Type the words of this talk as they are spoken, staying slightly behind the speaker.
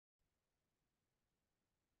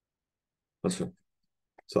আচ্ছা,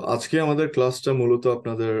 তো আজকে আমাদের ক্লাসটা মূলত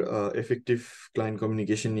আপনাদের এফেক্টিভ ক্লায়েন্ট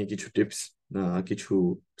কমিউনিকেশন নিয়ে কিছু টিপস, কিছু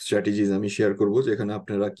স্ট্র্যাটেজিজ আমি শেয়ার করব, যেখানে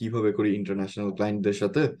আপনারা কিভাবে করে ইন্টারন্যাশনাল ক্লায়েন্টদের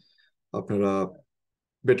সাথে আপনারা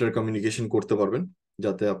বেটার কমিউনিকেশন করতে পারবেন,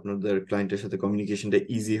 যাতে আপনাদের ক্লায়েন্টের সাথে কমিউনিকেশনটা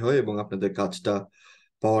ইজি হয় এবং আপনাদের কাজটা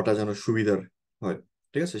পাওয়াটা যেন সুবিধার হয়।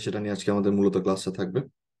 ঠিক আছে, সেটা নিয়ে আজকে আমাদের মূলত ক্লাসটা থাকবে।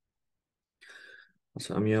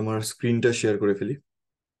 আচ্ছা, আমি আমার স্ক্রিনটা শেয়ার করে ফেলি।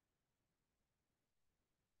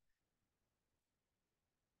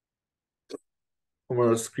 আমার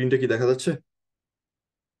স্ক্রিনটা কি দেখা যাচ্ছে?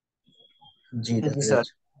 জি, জি দেখা স্যার।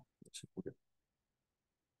 যাচ্ছে। আচ্ছা, okay,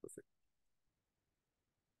 perfect.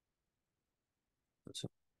 আচ্ছা,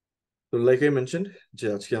 তো লাইক আই মেনশন, যে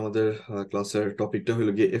আজকে আমাদের ক্লাসের টপিকটা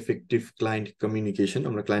হলো গিয়ে এফেক্টিভ ক্লায়েন্ট কমিউনিকেশন।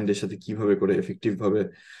 আমরা ক্লায়েন্টের সাথে কিভাবে করে এফেক্টিভ ভাবে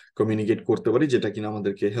কমিউনিকেট করতে পারি, যেটা কিনা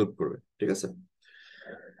আমাদেরকে হেল্প করবে। ঠিক আছে,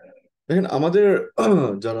 দেখেন আমাদের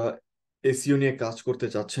যারা এসইও নিয়ে কাজ করতে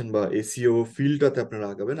চাচ্ছেন বা এসইও ফিল্ডটাতে আপনারা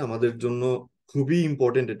আগাবেন, আমাদের জন্য খুবই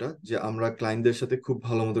ইম্পর্টেন্ট এটা যে আমরা ক্লায়েন্টদের সাথে খুব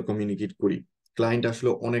ভালো মতো কমিউনিকেট করি। ক্লায়েন্ট আসলে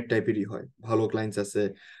অনেক টাইপেরই হয়, ভালো ক্লায়েন্টস আছে,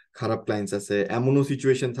 খারাপ ক্লায়েন্টস আছে। এমনও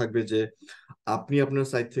সিচুয়েশন থাকবে যে আপনি আপনার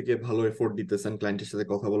সাইড থেকে ভালো এফোর্ট দিতেছেন ক্লায়েন্টের সাথে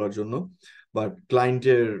কথা বলার জন্য, বাট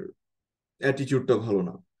ক্লায়েন্টের অ্যাটিটিউডটা ভালো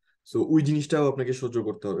না। সো ওই জিনিসটাও আপনাকে সহ্য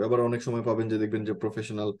করতে হবে। আবার অনেক সময় পাবেন যে দেখবেন যে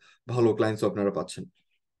প্রফেশনাল ভালো ক্লায়েন্টস আপনারা পাচ্ছেন।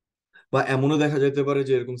 বা এমনও দেখা যেতে পারে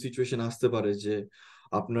যে এরকম সিচুয়েশন আসতে পারে যে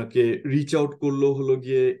আপনাকে রিচ আউট করলো হলো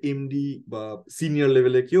গিয়ে এমডি বা সিনিয়র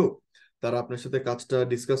লেভেলে কেউ, তারা আপনার সাথে কাজটা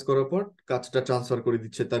ডিসকাস করার পর কাজটা ট্রান্সফার করে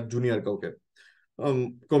দিচ্ছে তার জুনিয়র কাউকে।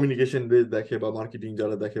 কমিউনিকেশন দেখে বা মার্কেটিং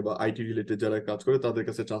যারা দেখে বা আইটি রিলেটেড যারা কাজ করে তাদের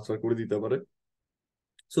কাছে ট্রান্সফার করে দিতে পারে।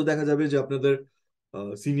 সো দেখা যাবে যে আপনাদের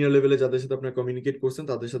সিনিয়র লেভেলে যাদের সাথে আপনারা কমিউনিকেট করছেন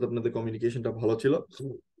তাদের সাথে আপনাদের কমিউনিকেশনটা ভালো ছিল,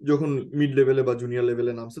 যখন মিড লেভেলে বা জুনিয়র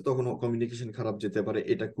লেভেলে নামছে তখন কমিউনিকেশন খারাপ যেতে পারে,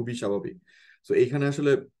 এটা খুবই স্বাভাবিক। তো এখানে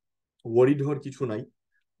আসলে ওয়ারিড হওয়ার কিছু নাই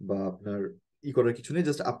বা আপনার করার কিছু নেই।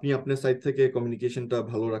 জাস্ট আপনি আপনার সাইড থেকে কমিউনিকেশনটা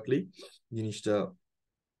ভালো রাখলেই জিনিসটা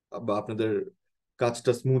বা আপনাদের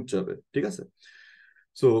কাজটা স্মুথ যাবে। ঠিক আছে,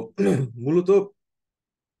 সো মূলত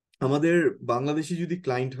আমাদের বাংলাদেশি যদি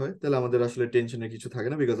ক্লায়েন্ট হয় তাহলে আমাদের আসলে টেনশনের কিছু থাকে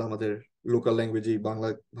না, বিকজ আমাদের লোকাল ল্যাঙ্গুয়েজেই বাংলা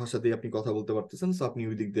ভাষাতেই আপনি কথা বলতে পারতেছেন। সো আপনি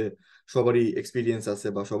ওই দিক দিয়ে সবারই এক্সপিরিয়েন্স আছে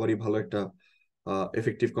বা সবারই ভালো একটা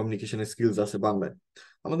এফেক্টিভ কমিউনিকেশনের স্কিলস আছে বাংলায়।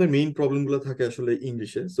 আমাদের মেইন প্রবলেম গুলো থাকে আসলে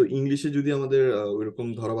ইংলিশে। সো ইংলিশে যদি আমাদের ওইরকম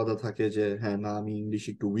ধরাবাধা থাকে যে হ্যাঁ না আমি ইংলিশ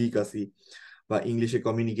একটু উইক আছি বা ইংলিশে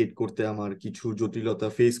কমিউনিকেট করতে আমার কিছু জটিলতা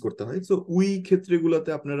ফেস করতে হয়, সো ওই ক্ষেত্রগুলোতে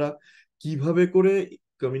আপনারা কিভাবে করে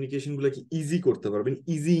কমিউনিকেশন গুলোকে ইজি করতে পারবেন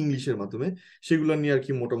ইজি ইংলিশের মাধ্যমে, সেগুলো নিয়ে আর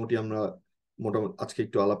কি মোটামুটি আমরা মোটামুটি আজকে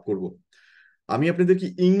একটু আলাপ করব। আমি আপনাদেরকে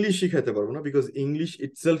ইংলিশ শিখাতে পারবো না, because English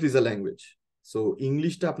itself is a language. So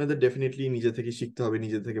ইংলিশটা আপনাদের ডেফিনেটলি নিজে থেকে শিখতে হবে,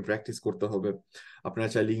 নিজে থেকে প্র্যাকটিস করতে হবে। আপনারা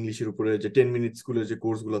চাইলে ইংলিশের উপরে যে 10 মিনিট স্কুলের যে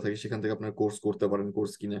কোর্স গুলো থাকে সেখান থেকে আপনারা কোর্স করতে পারেন,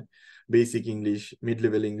 কোর্স কিনে basic English, mid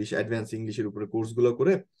level English, advance ইংলিশের উপরে কোর্স গুলো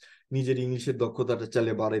করে নিজের ইংলিশের দক্ষতাটা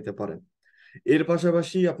চাইলে বাড়াইতে পারেন। এর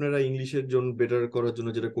পাশাপাশি আপনারা ইংলিশের জন্য বেটার করার জন্য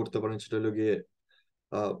যেটা করতে পারেন সেটা হলো গিয়ে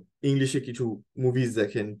আহ, ইংলিশে কিছু মুভিজ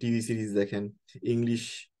দেখেন, টিভি সিরিজ দেখেন, ইংলিশ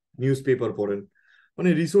নিউজ পেপার পড়েন। মানে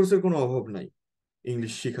রিসোর্সের কোনো অভাব নাই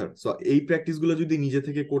ইংলিশ শেখার। সো এই প্র্যাকটিস গুলো যদি নিজে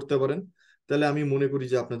থেকে করতে পারেন তাহলে আমি মনে করি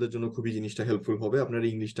যে আপনাদের জন্য খুবই জিনিসটা হেল্পফুল হবে, আপনারা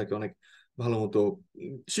ইংলিশটাকে অনেক ভালো মতো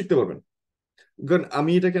শিখতে পারবেন। কারণ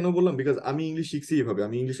আমি এটা কেন বললাম, বিকজ আমি ইংলিশ শিখছি এইভাবে।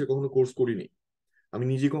 আমি ইংলিশে কখনো কোর্স করিনি, আমি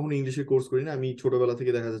নিজে কখনো ইংলিশে কোর্স করিনি। আমি ছোটবেলা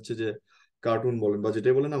থেকে দেখা যাচ্ছে যে কার্টুন বলেন বা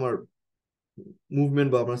যেটাই বলেন, আমার মুভমেন্ট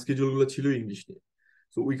বা আমার স্কেজুল গুলো ছিল ইংলিশ নিয়ে।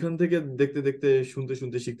 তো ওইখান থেকে দেখতে দেখতে শুনতে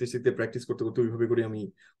শুনতে শিখতে শিখতে প্র্যাকটিস করতে করতে ওইভাবে করে আমি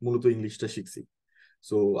মূলত ইংলিশটা শিখছি।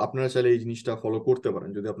 সো আপনারা চাইলে এই জিনিসটা ফলো করতে পারেন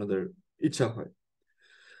যদি আপনাদের ইচ্ছা হয়।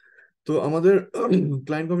 তো আমাদের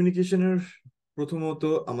ক্লায়েন্ট কমিউনিকেশনের প্রথমত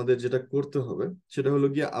আমাদের যেটা করতে হবে সেটা হলো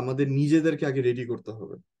গিয়ে আমাদের নিজেদেরকে আগে রেডি করতে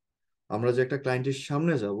হবে। আমরা যে একটা ক্লায়েন্টের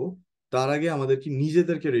সামনে যাব তার আগে আমাদেরকে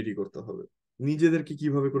নিজেদেরকে রেডি করতে হবে। নিজেদেরকে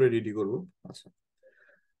কিভাবে করে রেডি করব? আচ্ছা,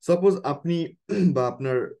 সাপোজ আপনি বা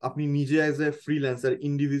আপনার আপনি নিজে as a freelancer,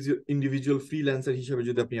 individual freelancer হিসেবে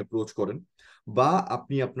যদি আপনি অ্যাপ্রোচ করেন, বা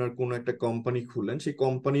আপনি আপনার কোনো একটা কোম্পানি খুললেন, সেই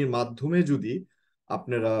কোম্পানির মাধ্যমে যদি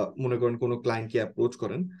আপনারা মনে করেন কোনো ক্লায়েন্টকে অ্যাপ্রোচ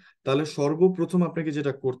করেন, তাহলে সর্বপ্রথম আপনাকে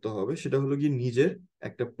যেটা করতে হবে সেটা হলো গিয়ে নিজের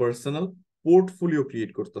একটা পার্সোনাল পোর্টফোলিও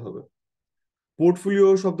ক্রিয়েট করতে হবে। পোর্টফোলিও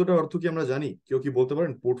শব্দটার অর্থ কি আমরা জানি? কেউ কি বলতে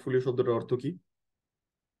পারেন পোর্টফোলিও শব্দটার অর্থ কি?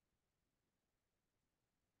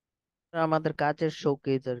 আমাদের কাজের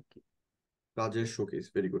শোকেজ আর কি। কাজের শোকেস,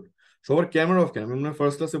 ভেরি গুড। সবার ক্যামেরা অফ কেন? আমি মনে হয়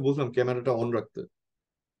ফার্স্ট ক্লাসে বললাম ক্যামেরাটা অন রাখতে।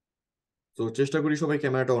 তো চেষ্টা করি সবাই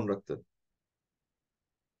ক্যামেরাটা অন রাখতে।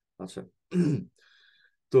 আচ্ছা,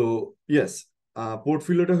 তো ইয়েস,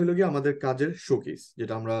 পোর্টফোলিওটা হলো কি আমাদের কাজের শোকেস,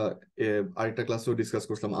 যেটা আমরা আরেকটা ক্লাসেও ডিসকাস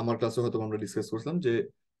করলাম, আমার ক্লাসে হয়তো আমরা ডিসকাস করলাম যে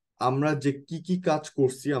আমরা যে কি কি কাজ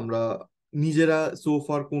করছি আমরা নিজেরা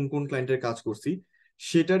সোফার কোন কোন ক্লায়েন্টের কাজ করছি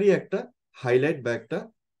সেটারই একটা হাইলাইট বা একটা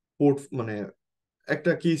মানে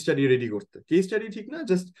একটা কেস স্টাডি রেডি করতে, কেস স্টাডি ঠিক না,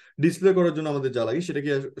 জাস্ট ডিসপ্লে করার জন্য আমাদের যা লাগে সেটাকে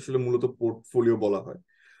আসলে মূলত পোর্টফোলিও বলা হয়।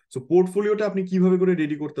 সো পোর্টফোলিওটা আপনি কিভাবে করে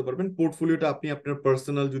রেডি করতে পারবেন? পোর্টফোলিওটা আপনি আপনার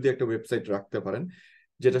পার্সোনাল যদি একটা ওয়েবসাইট রাখতে পারেন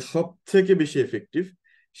যেটা সব থেকে বেশি এফেক্টিভ,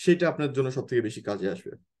 সেটা আপনার জন্য সব থেকে বেশি কাজে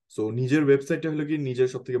আসবে। সো নিজের ওয়েবসাইটটা হলো কি নিজের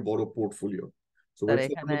সব থেকে বড় পোর্টফোলিও। সো স্যার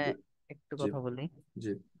ওয়েবসাইটের এখানে মধ্যে। একটু জি। কথা বলি।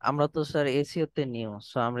 জি। আমরা তো স্যার এসিও তে নিউ,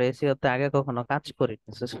 সো আমরা এসিও তে আগে কখনো কাজ করিনি,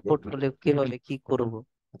 পোর্টফোলিও কিভাবে কি করব?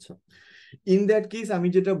 আচ্ছা, ইন দ্যাট কেস আমি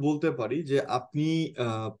যেটা বলতে পারি যে আপনি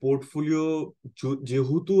পোর্টফোলিও,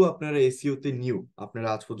 যেহেতু আপনারা এসইও তে নিউ, আপনারা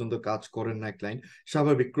আজ পর্যন্ত কাজ করেন না ক্লায়েন্ট,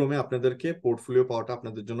 স্বাভাবিক ক্রমে আপনাদেরকে পোর্টফোলিও পাওয়াটা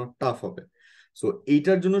আপনাদের জন্য টাফ হবে। সো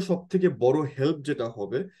এইটার জন্য সব থেকে বড় হেল্প যেটা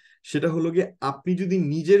হবে সেটা হলো গিয়ে আপনি যদি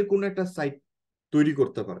নিজের কোনো একটা সাইট তৈরি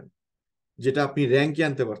করতে পারেন যেটা আপনি র্যাঙ্কে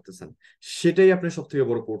আনতে পারতেছেন, সেটাই আপনার সব থেকে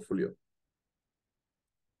বড় পোর্টফোলিও।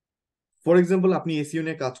 ফর এক্সাম্পল, আপনি এসইও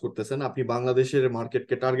নিয়ে কাজ করতেছেন, আপনি বাংলাদেশের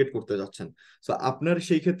মার্কেটকে টার্গেট করতে যাচ্ছেন। সো আপনার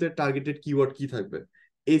সেই ক্ষেত্রে টার্গেটেড কিওয়ার্ড কি থাকবে?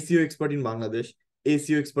 SEO expert in Bangladesh,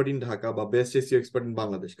 SEO expert in Dhaka, বা best SEO expert in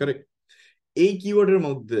Bangladesh, correct? এই কিওয়ার্ডের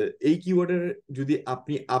মধ্যে, এই কিওয়ার্ডের যদি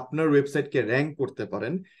আপনি আপনার ওয়েবসাইটকে র্যাঙ্ক করতে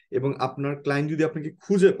পারেন এবং আপনার ক্লায়েন্ট যদি আপনাকে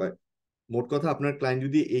খুঁজে পায়, মোট কথা আপনার ক্লায়েন্ট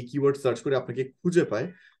যদি এই কিওয়ার্ড সার্চ করে আপনাকে খুঁজে পায়,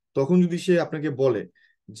 তখন যদি সে আপনাকে বলে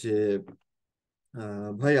যে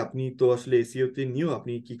ভাই আপনি তো আসলে এসইও তে নিউ,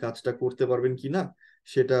 আপনি কি কাজটা করতে পারবেন কি না,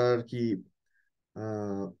 সেটা আর কি,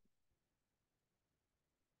 আহ,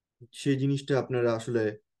 সেই জিনিসটা আপনারা আসলে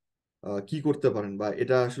কি করতে পারেন, বা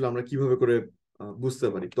এটা আসলে আমরা কিভাবে করে বুঝতে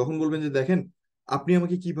পারি, তখন বলবেন যে দেখেন আপনি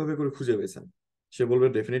আমাকে কিভাবে করে খুঁজে পেয়েছেন। সে বলবে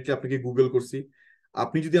ডেফিনেটলি আপনাকে গুগল করছি।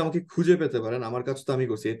 আপনি যদি আমাকে খুঁজে পেতে পারেন, আমার কাজ তো আমি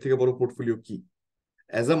করছি, এর থেকে বড় পোর্টফোলিও কি?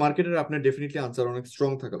 অ্যাজ আ মার্কেটার আপনার ডেফিনেটলি আনসার অনেক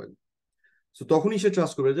স্ট্রং থাকা লাগবে। তো তখনই সে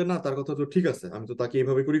ট্রাস্ট করবে যে না, তার কথা তো ঠিক আছে, আমি তো তাকে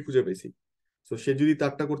এইভাবে করেই খুঁজে পেয়েছি। তো সে যদি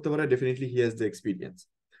তারটা করতে পারে, definitely he has the experience.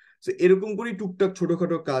 তো এরকম করেই টুকটাক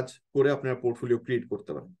ছোটখাটো কাজ করে আপনার পোর্টফোলিও ক্রিয়েট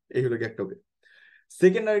করতে পারেন। এই হলো গিয়ে একটা ওয়ে।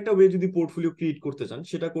 সেকেন্ড আরেকটা ওয়ে যদি পোর্টফোলিও ক্রিয়েট করতে চান,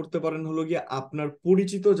 সেটা করতে পারেন হলো গিয়ে আপনার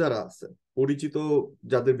পরিচিত যারা আছে, পরিচিত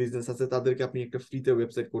যাদের বিজনেস আছে তাদেরকে আপনি একটা ফ্রিতে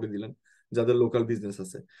ওয়েবসাইট করে দিলেন। যাদের লোকাল বিজনেস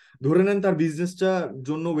আছে, ধরে নেন তার বিজনেসটা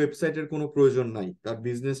জন্য ওয়েবসাইটের কোনো প্রয়োজন নাই, তার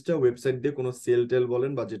বিজনেসটা ওয়েবসাইট দিয়ে কোনো সেল টেল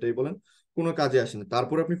বলেন বা যেটাই বলেন কোনো কাজে আসে না,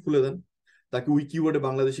 তারপর আপনি খুলে দেন, তাকে ওই কিওয়ার্ডে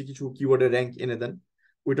বাংলাদেশে কিছু কিওয়ার্ডে র্যাঙ্ক এনে দেন,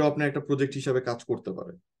 ওইটাও আপনার একটা প্রজেক্ট হিসাবে কাজ করতে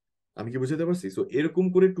পারে। আমি কি বুঝতে পারছি? সো এরকম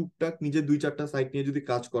করে টুকটাক নিজে দুই চারটা সাইট নিয়ে যদি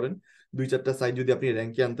কাজ করেন, দুই চারটা সাইট যদি আপনি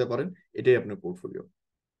র্যাঙ্কে আনতে পারেন, এটাই আপনার পোর্টফোলিও।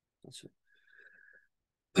 আচ্ছা,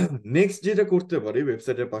 নেক্সট যেটা করতে পারি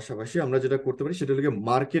ওয়েবসাইটের পাশাপাশি আমরা যেটা করতে পারি সেটা হলো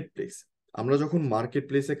মার্কেট প্লেস। আমরা যখন মার্কেট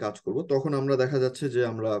প্লেসে কাজ করব তখন আমরা দেখা যাচ্ছে যে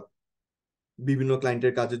আমরা বিভিন্ন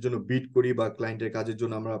ক্লায়েন্টের কাজের জন্য বিড করি, বা ক্লায়েন্টের কাজের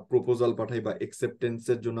জন্য আমরা প্রপোজাল পাঠাই, বা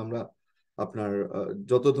একসেপ্টেন্সের জন্য আমরা আপনার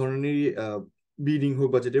যত ধরনেরই বিডিং হোক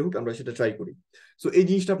বা যেটা হোক আমরা সেটা ট্রাই করি। সো এই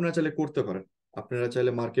জিনিসটা আপনারা চাইলে করতে পারেন। আপনারা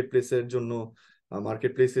চাইলে মার্কেট প্লেসের জন্য,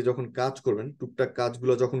 মার্কেট প্লেসে যখন কাজ করবেন, টুকটাক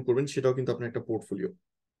কাজগুলো যখন করবেন, সেটাও কিন্তু আপনার একটা পোর্টফোলিও।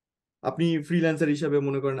 আপনি ফ্রিল্যান্সার হিসাবে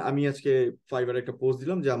মনে করেন আমি আজকে ফাইবারে একটা পোস্ট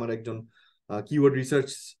দিলাম যে আমার একজন কিওয়ার্ড রিসার্চ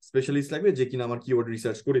স্পেশালিস্ট লাগবে যে কিনা আমার কিওয়ার্ড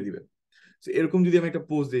রিসার্চ করে দিবে। So, এরকম যদি আমি একটা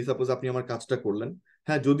পোস্ট দিই, সাপোজ আপনি আমার কাজটা করলেন,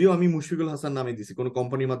 হ্যাঁ যদিও আমি মুশফিকুল হাসান নামে দিছি, কোনো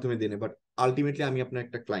কোম্পানির মাধ্যমে দিই না, বাট আলটিমেটলি আমি আপনার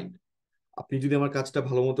একটা ক্লায়েন্ট। আপনি যদি আমার কাজটা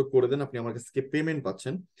ভালো মতো করে দেন, আপনি আমার কাছ থেকে পেমেন্ট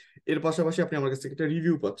পাচ্ছেন, এর পাশাপাশি আপনি আমার কাছ থেকে একটা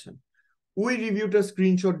রিভিউ পাচ্ছেন। ওই রিভিউটা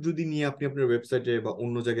স্ক্রিনশট যদি নিয়ে আপনি আপনার ওয়েবসাইটে বা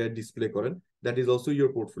অন্য জায়গায় ডিসপ্লে করেন, that is also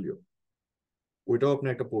your portfolio. ওইটাও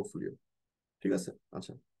আপনার একটা পোর্টফোলিও। ঠিক আছে?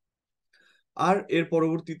 আচ্ছা, আর এর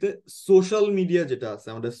পরবর্তীতে সোশ্যাল মিডিয়া যেটা আছে,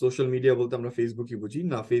 আমাদের সোশ্যাল মিডিয়া বলতে আমরা ফেসবুকই বুঝি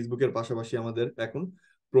না, ফেসবুকের পাশাপাশি আমাদের এখন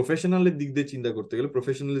প্রফেশনালের দিক দিয়ে চিন্তা করতে গেলে,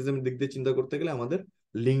 প্রফেশনালিজমের দিক দিয়ে চিন্তা করতে গেলে আমাদের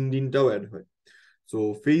লিঙ্কডইনটাও অ্যাড হয়। সো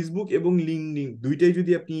ফেসবুক এবং লিঙ্কডইন দুইটাই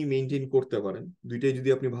যদি আপনি মেনটেন করতে পারেন, দুইটাই যদি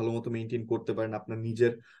আপনি ভালো মতো মেনটেন করতে পারেন, আপনার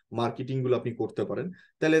নিজের মার্কেটিং গুলো আপনি করতে পারেন,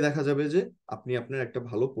 তাহলে দেখা যাবে যে আপনি আপনার একটা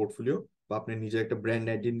ভালো পোর্টফোলিও বা আপনার নিজের একটা ব্র্যান্ড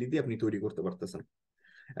আইডেন্টিটি আপনি তৈরি করতে পারতেছেন।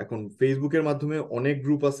 এখন ফেসবুকের মাধ্যমে অনেক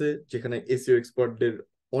গ্রুপ আছে যেখানে এসইও এক্সপার্টদের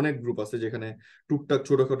অনেক গ্রুপ আছে, যেখানে টুকটাক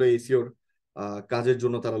ছোটখাটো এসইওর কাজের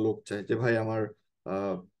জন্য তারা লোক চায় যে ভাই আমার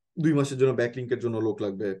আহ, 2 মাসের জন্য ব্যাকলিংকের জন্য লোক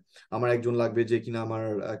লাগবে, আমার একজন লাগবে যে কিনা আমার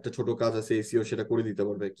একটা ছোট কাজ আছে এসইও সেটা করে দিতে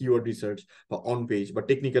পারবে, কিওয়ার্ড রিসার্চ বা অন পেজ বা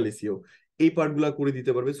টেকনিক্যাল এসইও এই পার্ট গুলা করে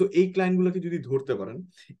দিতে পারবে। সো এই ক্লায়েন্ট গুলোকে যদি ধরতে পারেন,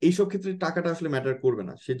 এইসব ক্ষেত্রে টাকাটা আসলে ম্যাটার করবে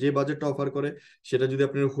না, সে যে বাজেটটা অফার করে সেটা যদি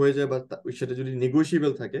আপনার হয়ে যায় বা সেটা যদি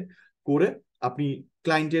নেগোসিয়েবল থাকে, করে আপনি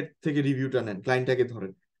ক্লায়েন্টের থেকে রিভিউটা নেন, ক্লায়েন্টটাকে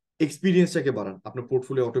ধরেন, এক্সপিরিয়েন্সটাকে বাড়ান, আপনার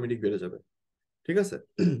পোর্টফোলিও অটোমেটিক বেড়ে যাবে। ঠিক আছে?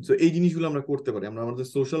 তো এই জিনিসগুলো আমরা করতে পারি, আমরা আমাদের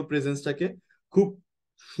সোশ্যাল প্রেজেন্সটাকে খুব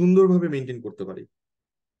সুন্দরভাবে মেনটেন করতে পারি,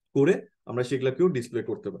 করে আমরা সেগুলোকেও ডিসপ্লে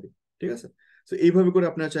করতে পারি। ঠিক আছে? তো এইভাবে করে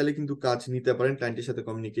আপনারা চাইলে কিন্তু কাজ নিতে পারেন, ক্লায়েন্টের সাথে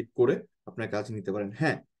কমিউনিকেট করে আপনার কাজ নিতে পারেন।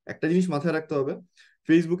 হ্যাঁ, একটা জিনিস মাথায় রাখতে হবে,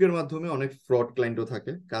 ফেসবুকের মাধ্যমে অনেক ফ্রড ক্লায়েন্টও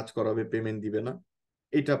থাকে, কাজ করাবে পেমেন্ট দিবে না।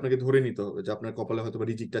 এটা আপনাকে ধরে নিতে হবে যে আপনার কপালে হয়তো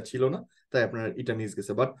রিজিকটা ছিল না, তাই আপনার এটা মিস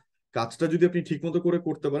গেছে। বাট কাজটা যদি আপনি ঠিক মতো করে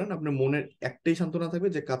করতে পারেন, আপনার মনের একটাই সান্ত্বনা থাকবে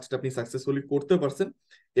যে কাজটা আপনি সাকসেসফুলি করতে পারছেন,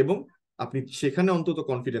 এবং আপনি সেখানে অন্তত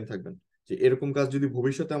কনফিডেন্ট থাকবেন যে এরকম কাজ যদি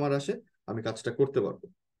ভবিষ্যতে আমার আসে, আমি কাজটা করতে পারবো।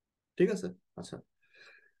 ঠিক আছে? আচ্ছা,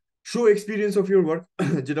 show experience of your work,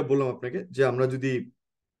 যেটা বললাম আপনাকে, যে আমরা যদি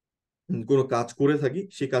কোনো কাজ করে থাকি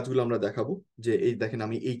সেই কাজগুলো আমরা দেখাবো, যে এই দেখেন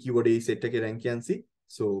আমি এই কিওয়ার্ডে এই সেটটাকে র্যাঙ্কে আনছি,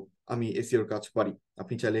 সো আমি এসইওর কাজ পারি,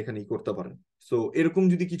 আপনি চাইলে এখানে করতে পারেন। সো এরকম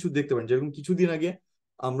যদি কিছু দেখতে পারেন, যেরকম কিছুদিন আগে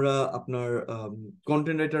আমরা আপনার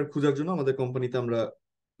কন্টেন্ট রাইটার খোঁজার জন্য আমাদের কোম্পানিতে আমরা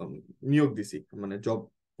উম, নিয়োগ দিছি, মানে জব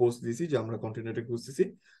পোস্ট দিছি যে আমরা কন্টেন্ট রাইটার খুঁজতেছি।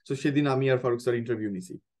 তো সেদিন আমি আর ফারুক স্যার ইন্টারভিউ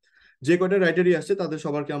নিছি। যে কয়টা রাইটারই আসছে তাদের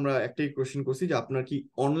সবারকে আমরা একটাই কোশ্চেন করছি যে আপনার কি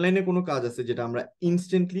অনলাইনে কোনো কাজ আছে যেটা আমরা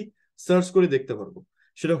ইনস্ট্যান্টলি সার্চ করে দেখতে পারবো।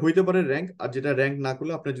 সেটা হইতে পারে র্যাঙ্ক, আর যেটা র্যাঙ্ক না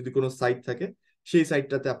করলে আপনার যদি কোনো সাইট থাকে সেই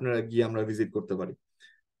সাইটটাতে আপনারা গিয়ে আমরা ভিজিট করতে পারি।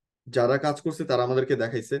 যারা কাজ করছে তারা আমাদেরকে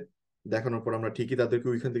দেখাইছে, দেখানোর পর আমরা ঠিকই তাদেরকে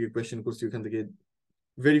ওইখান থেকে কোয়েশ্চেন করছি, ওইখান থেকে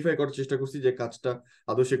ভেরিফাই করার চেষ্টা করছি যে কাজটা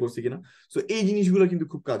আদৌ সে করছে কিনা। সো এই জিনিসগুলো কিন্তু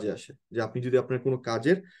খুব কাজে আসে, যে আপনি যদি আপনার কোনো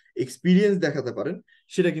কাজের এক্সপিরিয়েন্স দেখাতে পারেন,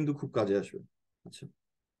 সেটা কিন্তু খুব কাজে আসবে। আচ্ছা,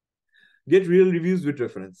 gate real reviews with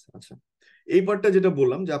reference. আচ্ছা, এই পার্টটা যেটা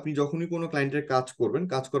বললাম, যে আপনি যখনই কোনো ক্লায়েন্টের কাজ করবেন,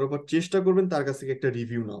 কাজ করার পর চেষ্টা করবেন তার কাছ থেকে একটা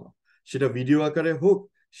রিভিউ নেওয়া। সেটা ভিডিও আকারে হোক,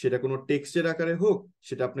 সেটা কোনো টেক্সটের আকারে হোক,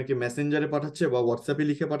 সেটা আপনাকে মেসেঞ্জারে পাঠাচ্ছে বা হোয়াটসঅ্যাপে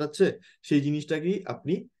লিখে পাঠাচ্ছে, সেই জিনিসটাকেই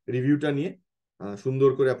আপনি রিভিউটা নিয়ে সুন্দর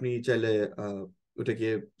করে আপনি চাইলে ওটাকে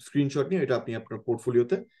স্ক্রিনশট নিয়ে এটা আপনি আপনার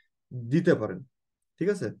পোর্টফোলিওতে দিতে পারেন। ঠিক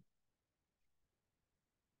আছে?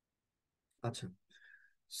 আচ্ছা,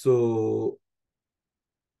 সো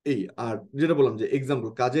এই আর যেটা বললাম যে এক্সাম্পল,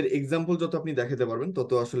 কাজের এক্সাম্পল যত আপনি দেখাতে পারবেন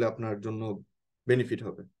তত আসলে আপনার জন্য বেনিফিট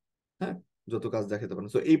হবে। হ্যাঁ, যত কাজ দেখাতে পারেন।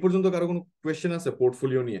 তো এই পর্যন্ত কারো কোনো কোয়েশ্চেন আছে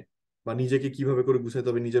পোর্টফোলিও নিয়ে, বা নিজেকে কিভাবে করে গুছাইতে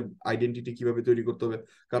হবে, নিজের আইডেন্টিটি কিভাবে তৈরি করতে হবে,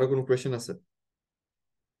 কারো কোনো কোয়েশ্চেন আছে?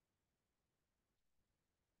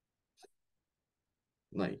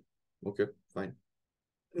 নাই? ওকে, ফাইন।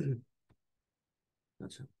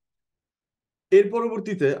 আচ্ছা, এর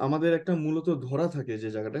পরবর্তীতে আমাদের একটা মূলত ধরা থাকে যে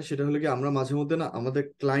জায়গাটা, সেটা হলো কি আমরা মাঝে মধ্যে না আমাদের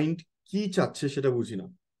ক্লায়েন্ট কি চাচ্ছে সেটা বুঝি না।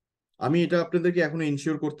 আমি এটা আপনাদেরকে এখনো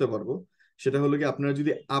ইনশিওর করতে পারবো, সেটা হলো কি আপনারা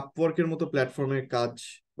যদি আপওয়ার্কের মতো প্ল্যাটফর্মে কাজ,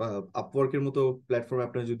 বা আপওয়ার্কের মতো প্ল্যাটফর্মে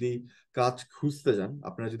আপনারা যদি কাজ খুঁজতে যান,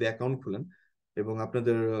 আপনারা যদি অ্যাকাউন্ট খুলেন এবং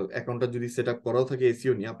আপনাদের অ্যাকাউন্টটা যদি সেট আপ করাও থাকে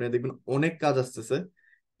এসিও নিয়ে, আপনারা দেখবেন অনেক কাজ আসতেছে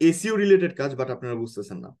এসিও রিলেটেড কাজ, বাট আপনারা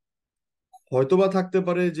বুঝতেছেন না। হয়তোবা থাকতে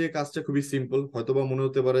পারে যে কাজটা খুবই সিম্পল, হয়তোবা মনে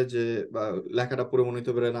হতে পারে যে, বা লেখাটা পড়ে মনে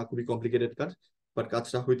হতে পারে না খুবই কমপ্লিকেটেড কাজ, বাট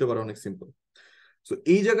কাজটা হইতে পারে অনেক সিম্পল। তো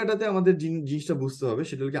এই জায়গাটাতে আমাদের জিনিসটা বুঝতে হবে,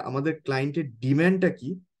 সেটা হলো কি আমাদের ক্লায়েন্টের ডিমান্ডটা কি,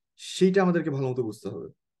 সেইটা আমাদেরকে ভালো মতো বুঝতে হবে।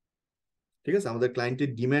 ঠিক আছে? আমাদের ক্লায়েন্টের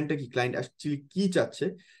ডিমান্ডটা কি, ক্লায়েন্ট অ্যাকচুয়ালি কি চাচ্ছে,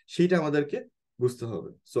 সেইটা আমাদেরকে বুঝতে হবে।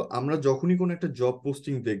 সো আমরা যখনই কোনো একটা জব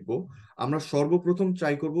পোস্টিং দেখব, আমরা সর্বপ্রথম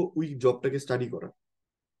ট্রাই করব ওই জবটাকে স্টাডি করা।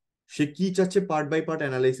 সে কি চাচ্ছে পার্ট বাই পার্ট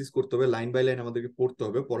অ্যানালাইসিস করতে হবে, লাইন বাই লাইন আমাদেরকে পড়তে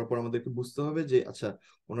হবে, পড়ার পর আমাদেরকে বুঝতে হবে যে আচ্ছা,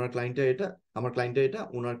 ওনার ক্লায়েন্টটা এটা, আমার ক্লায়েন্টটা এটা,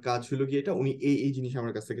 ওনার কাজ হলো কি এটা, উনি এই এই জিনিস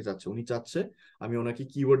আমার কাছ থেকে চাচ্ছে, উনি চাচ্ছে আমি ওনাকে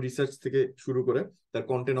কিওয়ার্ড রিসার্চ থেকে শুরু করে তার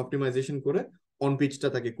কন্টেন্ট অপটিমাইজেশন করে অন পেজটা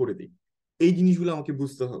তাকে করে দিই। এই জিনিসগুলো আমাকে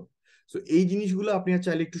বুঝতে হবে। তো এই জিনিসগুলো আপনি আর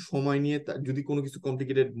চাইলে একটু সময় নিয়ে যদি কোনো কিছু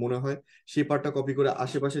কমপ্লিকেটেড মনে হয়, সেই পার্টটা কপি করে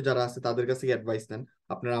আশেপাশে যারা আছে তাদের কাছে অ্যাডভাইস নেন,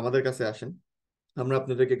 আপনারা আমাদের কাছে আসেন, আমরা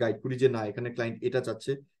আপনাদেরকে গাইড করি যে না এখানে ক্লায়েন্ট এটা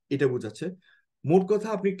চাচ্ছে, এটা বুঝাচ্ছে। মোট কথা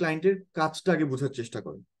আপনি ক্লায়েন্টের কাজটা আগে বোঝার চেষ্টা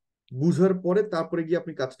করেন, বুঝার পরে তারপরে গিয়ে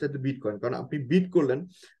আপনি কাজটাতে বিট করেন। কারণ আপনি বিট করলেন,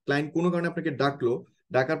 ক্লায়েন্ট কোনো কারণে আপনাকে ডাকলো,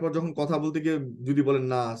 ডাকার পর যখন কথা বলতে গিয়ে যদি বলেন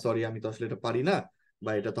না সরি আমি তো আসলে এটা পারি না,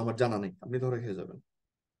 বা এটা তো আমার জানা নেই, আপনি ধরে খেয়ে যাবেন।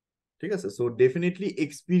 ঠিক আছে? সো ডেফিনেটলি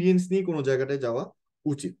এক্সপিরিয়েন্স নিয়ে কোনো জায়গাটায় যাওয়া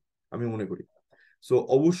উচিত, আমি মনে করি। সো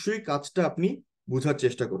অবশ্যই কাজটা আপনি বুঝার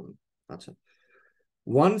চেষ্টা করবেন। আচ্ছা,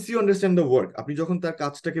 once you understand the work, আপনি যখন তার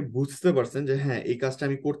কাজটাকে বুঝতে পারছেন যে হ্যাঁ এই কাজটা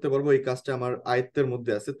আমি করতে পারবো, এই কাজটা আমার আয়ত্তের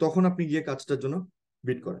মধ্যে আছে, তখন আপনি গিয়ে কাজটার জন্য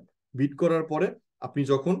বিট করেন। বিট করার পরে আপনি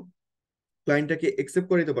যখন ক্লায়েন্টটাকে একসেপ্ট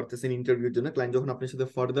করে দিতে পারতেছেন ইন্টারভিউর জন্য, ক্লায়েন্ট যখন আপনার সাথে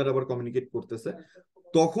ফার্দার আবার কমিউনিকেট করতেছে,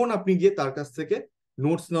 তখন আপনি গিয়ে তার কাছ থেকে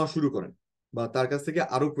নোটস নেওয়া শুরু করেন, বা তার কাছ থেকে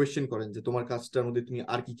আরো কোয়েশ্চেন করেন যে তোমার কাজটার মধ্যে তুমি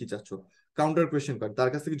আর কি কি চাচ্ছ, কাউন্টার কোয়েশ্চেন করেন, তার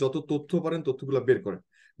কাছ থেকে যত তথ্য পারেন তথ্যগুলো বের করেন।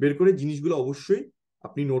 বের করে জিনিসগুলো অবশ্যই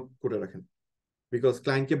আপনি নোট করে রাখেন। বিকজ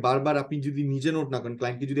ক্লায়েন্টকে বারবার আপনি যদি নিজে নোট না করেন,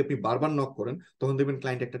 ক্লায়েন্টকে যদি আপনি বারবার নক করেন, তখন দেখবেন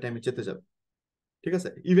ক্লায়েন্ট একটা টাইমে চেতে যাবে। ঠিক আছে?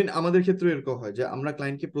 ইভেন আমাদের ক্ষেত্রে এরকম হয় যে আমরা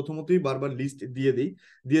ক্লায়েন্টকে প্রথমতই বারবার লিস্ট দিয়ে দিই,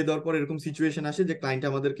 দিয়ে দেওয়ার পর এরকম সিচুয়েশন আসে যে ক্লায়েন্ট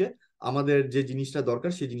আমাদেরকে আমাদের যে জিনিসটা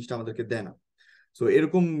দরকার সেই জিনিসটা আমাদেরকে দেয় না। সো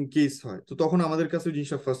এরকম কেস হয়, তো তখন আমাদের কাছে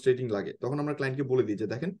জিনিসটা ফ্রাস্ট্রেটিং লাগে, তখন আমরা ক্লায়েন্টকে বলে দিই যে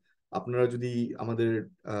দেখেন আপনারা যদি আমাদের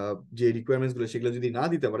যে রিকোয়ারমেন্টস গুলো সেগুলো যদি না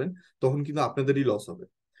দিতে পারেন, তখন কিন্তু আপনাদেরই লস হবে।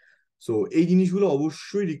 সো এই জিনিসগুলো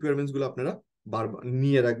অবশ্যই, রিকোয়ারমেন্টস গুলো আপনারা বারবার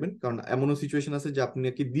নিয়ে রাখবেন, কারণ এমনও সিচুয়েশন আছে যে আপনি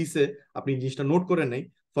নাকি দিছে, আপনি জিনিসটা নোট করে নাই,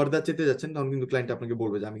 ফার্দার চেতে যাচ্ছেন, তখন কিন্তু ক্লায়েন্ট আপনাকে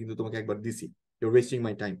বলবে যে আমি কিন্তু তোমাকে একবার দিছি, your wasting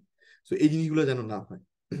my time. So এই জিনিসগুলো যেন না হয়।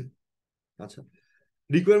 আচ্ছা,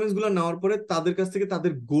 রিকোয়ারমেন্টস গুলো নেওয়ার পরে তাদের কাছ থেকে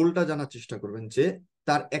তাদের গোলটা জানার চেষ্টা করবেন, যে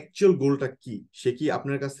তার অ্যাকচুয়াল গোলটা কি। সে কি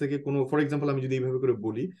আপনার কাছ থেকে কোনো, ফর এক্সাম্পল আমি যদি এইভাবে করে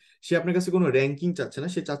বলি, সে আপনার কাছে কোনো র্যাঙ্কিং চাচ্ছে না,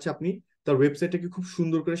 সে চাচ্ছে আপনি তার ওয়েবসাইটটাকে খুব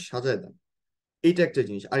সুন্দর করে সাজায় দেন। এইটা একটা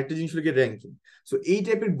জিনিস। আরেকটা জিনিস হলো গিয়ে র্যাঙ্কিং। সো এই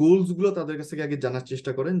টাইপের গোলস গুলো তাদের কাছ থেকে আগে জানার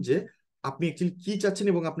চেষ্টা করেন, যে আপনি অ্যাকচুয়ালি কি চাচ্ছেন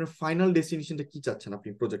এবং আপনার ফাইনাল ডেস্টিনেশনটা কি চাচ্ছেন আপনি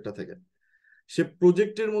প্রজেক্টটা থেকে। সে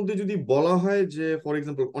প্রজেক্টের মধ্যে যদি বলা হয় যে, ফর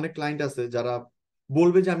এক্সাম্পল অনেক ক্লায়েন্ট আছে যারা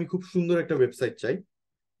বলবে যে আমি খুব সুন্দর একটা ওয়েবসাইট চাই,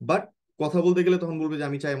 বাট কথা বলতে গেলে তখন বলবে যে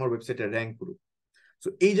আমি চাই আমার ওয়েবসাইটে র্যাঙ্ক করুক। তো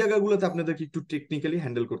এই জায়গাগুলোতে আপনাদেরকে একটু টেকনিক্যালি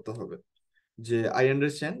হ্যান্ডেল করতে হবে, যে আই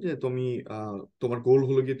আন্ডারস্ট্যান্ড যে তুমি তোমার গোল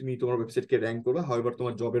হলো গিয়ে তুমি তোমার ওয়েবসাইটকে র্যাঙ্ক করবে, হাওয়েভার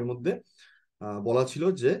তোমার জবের মধ্যে বলা ছিল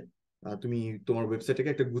যে তুমি তোমার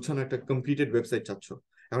ওয়েবসাইটটাকে একটা গুছানো একটা কমপ্লিটেড ওয়েবসাইট চাচ্ছ।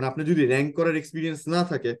 এখন আপনি যদি র্যাঙ্ক করার এক্সপিরিয়েন্স না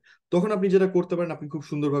থাকে, তখন আপনি যেটা করতে পারেন, আপনি খুব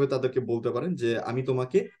সুন্দরভাবে তাদেরকে বলতে পারেন যে আমি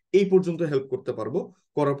তোমাকে এই পর্যন্ত হেল্প করতে পারবো,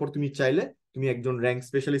 করার পর তুমি চাইলে তুমি একজন র্যাঙ্ক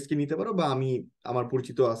স্পেশালিস্টকে নিতে পারো, বা আমি আমার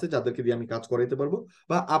পরিচিত আছে যাদেরকে দিয়ে আমি কাজ করাইতে পারবো,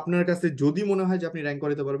 বা আপনার কাছে যদি মনে হয় যে আপনি র্যাঙ্ক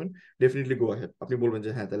করাইতে পারবেন, ডেফিনেটলি গো আহেড, আপনি বলবেন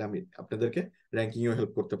যে হ্যাঁ তাহলে আমি আপনাদেরকে র্যাঙ্কিংও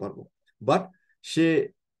হেল্প করতে পারবো। বাট সে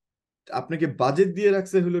আপনাকে বাজেট দিয়ে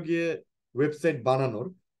রাখছে হলো গিয়ে ওয়েবসাইট বানানোর,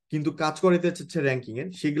 কিন্তু কাজ করাইতে চাচ্ছে র্যাঙ্কিং এর,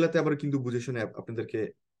 সেগুলাতে আবার কিন্তু বুঝে শুনে আপনাদেরকে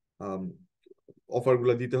অফার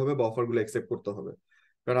গুলা দিতে হবে বা অফার গুলো অ্যাকসেপ্ট করতে হবে।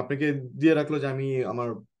 কারণ আপনাকে দিয়ে রাখলো যে আমি আমার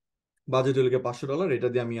বাজেট হলো গিয়ে $500, এটা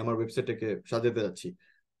দিয়ে আমি আমার ওয়েবসাইটটাকে সাজাতে যাচ্ছি।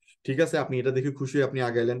 ঠিক আছে, আপনি এটা দেখে খুশি হয়ে আপনি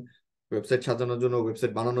আগাইলেন, ওয়েবসাইট সাজানোর জন্য,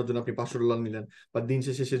 ওয়েবসাইট বানানোর জন্য আপনি $500 নিলেন। বা দিন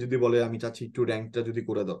শেষে সে যদি বলে আমি চাচ্ছি একটু র্যাঙ্কটা যদি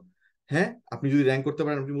করে দাও, হ্যাঁ আপনি যদি র্যাঙ্ক করতে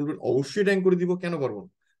পারেন আপনি বলবেন অবশ্যই র্যাঙ্ক করে দিব, কেন পারবো না,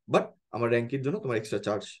 বাট আমার র্যাঙ্কের জন্য তোমার এক্সট্রা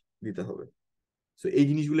চার্জ দিতে হবে। তো এই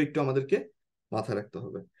জিনিসগুলো একটু আমাদেরকে মাথায় রাখতে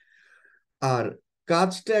হবে। আর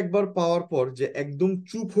কাজটা একবার পাওয়ার পর যে একদম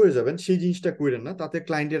চুপ হয়ে যাবেন সেই জিনিসটা করেন না, তাতে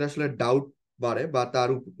ক্লায়েন্টের আসলে ডাউট বাড়ে, বা তার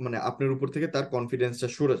মানে আপনার উপর থেকে তার কনফিডেন্সটা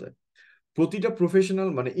সরে যায়। প্রতিটা প্রফেশনাল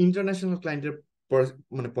মানে ইন্টারন্যাশনাল ক্লায়েন্টের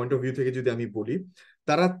মানে পয়েন্ট অফ ভিউ থেকে যদি আমি বলি,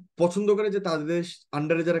 তারা পছন্দ করে যে তাদের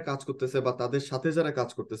আন্ডারে যারা কাজ করতেছে বা তাদের সাথে যারা কাজ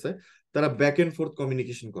করতেছে, তারা ব্যাক এন্ড ফোর্থ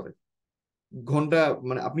কমিউনিকেশন করে। ঘন্টা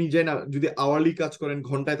মানে আপনি যে না যদি আওয়ারলি কাজ করেন,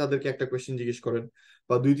 ঘন্টায় তাদেরকে একটা কোয়েশ্চেন জিজ্ঞেস করেন,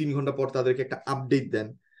 বা 2-3 ঘন্টা পর তাদেরকে একটা আপডেট দেন,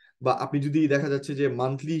 বা আপনি যদি দেখা যাচ্ছে যে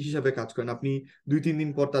মান্থলি হিসাবে কাজ করেন, আপনি 2-3 দিন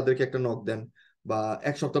পর তাদেরকে একটা নক দেন, বা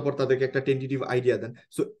এক সপ্তাহ পর তাদেরকে একটা টেন্টেটিভ আইডিয়া দেন।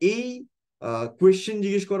 সো এই কোয়েশ্চেন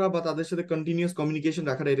জিজ্ঞেস করা বা তাদের সাথে কন্টিনিউয়াস কমিউনিকেশন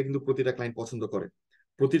রাখাটা, এটা কিন্তু প্রতিটা ক্লায়েন্ট পছন্দ করে।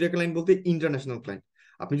 প্রতিটা ক্লায়েন্ট বলতে ইন্টারন্যাশনাল ক্লায়েন্ট।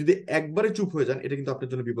 আপনি যদি একবারে চুপ হয়ে যান, এটা কিন্তু আপনার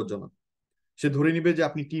জন্য বিপজ্জনক। সে ধরে নিবে যে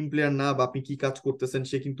আপনি টিম প্লেয়ার না, বা আপনি কি কাজ করতেছেন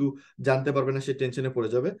সে কিন্তু জানতে পারবে না, সে টেনশনে পড়ে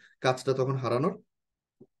যাবে, কাজটা তখন হারানোর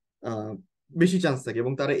আহ, বেশি চান্স থাকে।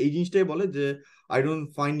 এবং তারা এই জিনিসটাই বলে যে I don't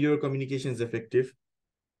find your communication effective,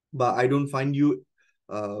 বা I don't find you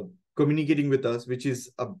communicating with us which is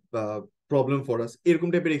problem for us, এরকম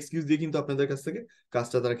টাইপের এক্সকিউজ দিয়ে কিন্তু আপনাদের কাছ থেকে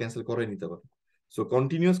কাজটা তারা ক্যান্সেল করাই নিতে পারে। So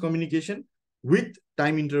continuous communication with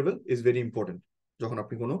time interval is very important, যখন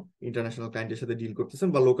আপনি কোনো ইন্টারন্যাশনাল ক্লায়েন্টের সাথে ডিল করতেছেন,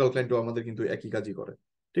 বা লোকাল ক্লায়েন্টও আমাদের কিন্তু একই কাজই করে।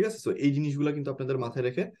 ঠিক আছে, সো এই জিনিসগুলো কিন্তু আপনাদের মাথায়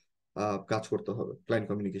রেখে কাজ করতে হবে ক্লায়েন্ট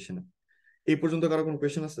কমিউনিকেশনে। এই পর্যন্ত কারো কোনো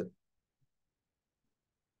কোয়েশ্চেন আছে?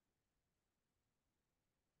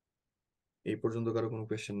 এই পর্যন্ত কারো কোনো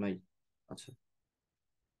কোয়েশ্চেন নাই? আচ্ছা,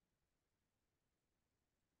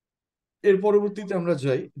 এর পরবর্তীতে আমরা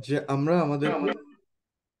যাই যে আমরা আমাদের,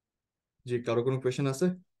 যে কারো কোনো কোয়েশ্চেন আছে?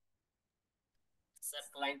 স্যার,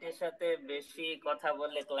 ক্লায়েন্টের সাথে বেশি কথা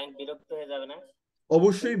বললে ক্লায়েন্ট বিরক্ত হয়ে যাবে না?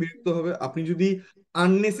 অবশ্যই বিরক্ত হবে। আপনি যদি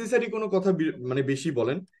আননেসেসারি কোনো কথা মানে বেশি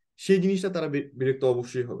বলেন, সেই জিনিসটা তারা বিরক্ত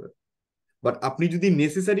অবশ্যই হবে। বাট আপনি যদি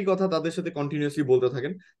নেসেসারি কথা তাদের সাথে কন্টিনিউয়াসলি বলতে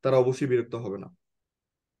থাকেন, তারা অবশ্যই বিরক্ত হবে না।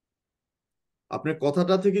 আপনার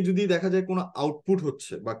কথাটা থেকে যদি দেখা যায় কোনো আউটপুট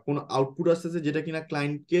হচ্ছে বা কোনো আউটপুট আসতেছে যেটা কিনা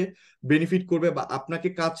ক্লায়েন্টকে বেনিফিট করবে, বা আপনাকে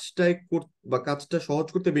কাজটায় বা কাজটা সহজ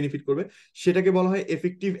করতে বেনিফিট করবে, সেটাকে বলা হয়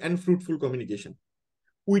এফেক্টিভ অ্যান্ড ফ্রুটফুল কমিউনিকেশন।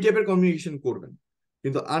 ওই টাইপের কমিউনিকেশন করবেন।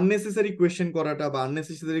 কিন্তু আননেসেসারি কোয়েশ্চেন করাটা বা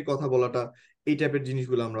আননেসেসারি কথা বলাটা, এই টাইপের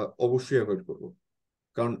জিনিসগুলো আমরা অবশ্যই অ্যাভয়েড করবো।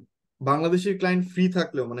 কারণ বাংলাদেশের ক্লায়েন্ট ফ্রি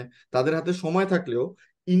থাকলেও, মানে তাদের হাতে সময় থাকলেও,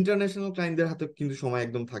 ইন্টারন্যাশনাল ক্লায়েন্টদের হাতে কিন্তু সময়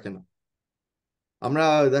একদম থাকে না। আমরা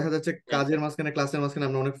দেখা যাচ্ছে কাজের মাঝখানে, ক্লাসের মাঝখানে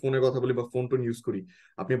আমরা অনেক ফোনে কথা বলি বা ফোন টোন ইউজ করি।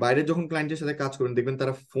 আপনি বাইরে যখন ক্লায়েন্টের সাথে কাজ করেন, দেখবেন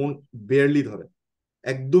তারা ফোন বেয়ারলি ধরে।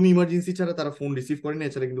 একদম ইমার্জেন্সি ছাড়া তারা ফোন রিসিভ করে না,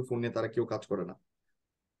 এছাড়া কিন্তু ফোন নিয়ে তারা কেউ কাজ করে না,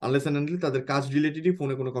 আনলেস এন্ড আনটিল তাদের কাজ রিলেটেডই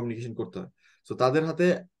ফোনে কোনো কমিউনিকেশন করতে হয়। সো তাদের হাতে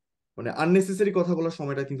মানে আননেসেসারি কথা বলার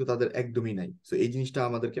সময়টা কিন্তু তাদের একদমই নাই। সো এই জিনিসটা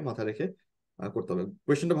আমাদেরকে মাথায় রেখে করতে হবে।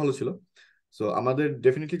 কোয়েশ্চেনটা ভালো ছিল। সো আমাদের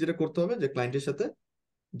ডেফিনেটলি যেটা করতে হবে যে ক্লায়েন্টের সাথে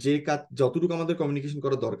যে কাজ, যতটুকু আমাদের কমিউনিকেশন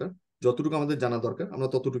করা দরকার, যতটুকু আমাদের জানা দরকার, আমরা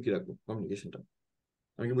ততটুকুই রাখবো কমিউনিকেশনটা।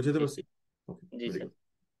 আমি কি বুঝতে জি পারছি? জি। ওকে, জি ভেরি স্যার। গুড।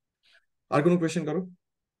 আর কোনো কোয়েশ্চেন করো?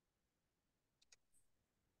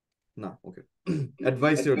 না, ওকে।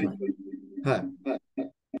 Advice your client. হ্যাঁ,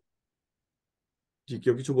 জি,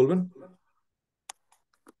 কেউ কিছু বলবেন?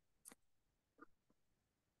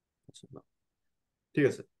 আচ্ছা, না, ঠিক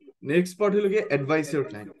আছে। নেক্সট পার্ট হলো গিয়ে অ্যাডভাইস ইওর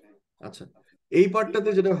ক্লায়েন্ট। আচ্ছা, এই পার্টটাতে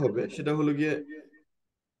যেটা হবে সেটা হলো গিয়ে,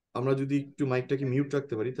 আমরা যদি একটু মাইকটাকে মিউট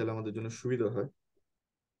রাখতে পারি তাহলে আমাদের জন্য সুবিধা হয়।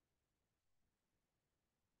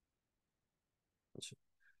 আচ্ছা,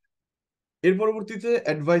 এর পরবর্তীতে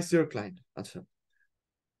অ্যাডভাইস ইওর ক্লায়েন্ট। আচ্ছা,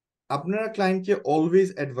 আপনারা ক্লায়েন্টকে অলওয়েজ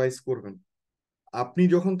অ্যাডভাইস করবেন। আপনি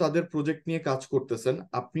যখন তাদের প্রজেক্ট নিয়ে কাজ করতেছেন,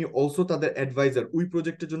 আপনি অলসো তাদের অ্যাডভাইজার, ওই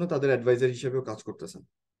প্রজেক্টের জন্য তাদের অ্যাডভাইজার হিসেবেও কাজ করতেছেন।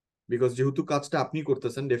 বিকজ যেহেতু কাজটা আপনি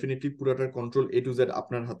করতেছেন, ডেফিনেটলি পুরোটার কন্ট্রোল এ টু জেড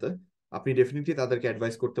আপনার হাতে। আপনি ডেফিনেটলি তাদেরকে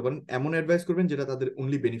অ্যাডভাইস করতে পারেন, এমন অ্যাডভাইস করবেন যেটা তাদের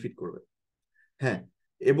অনলি বেনিফিট করবে। হ্যাঁ,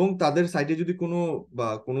 এবং তাদের সাইটে যদি কোনো বা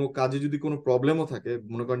কোনো কাজে যদি কোনো প্রবলেমও থাকে,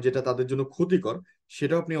 মনে করেন যেটা তাদের জন্য ক্ষতিকর,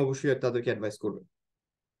 সেটাও আপনি অবশ্যই তাদেরকে অ্যাডভাইস করবেন।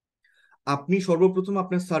 আপনি সর্বপ্রথম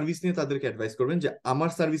আপনার সার্ভিস নিয়ে তাদেরকে অ্যাডভাইস করবেন যে আমার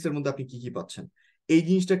সার্ভিসের মধ্যে আপনি কি কি পাচ্ছেন। এই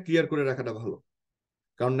জিনিসটা ক্লিয়ার করে রাখাটা ভালো।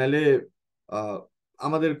 কারণ নাহলে আহ,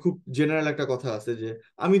 আমাদের খুব জেনারেল একটা কথা আছে যে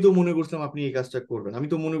আমি তো মনে করছিলাম আপনি এই কাজটা করবেন, আমি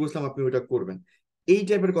তো মনে করছিলাম আপনি ওইটা করবেন। এই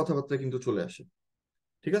টাইপের কথাবার্তা কিন্তু চলে আসে।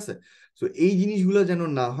 ঠিক আছে? তো এই জিনিসগুলো যেন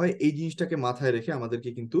না হয়, এই জিনিসটাকে মাথায় রেখে আমাদেরকে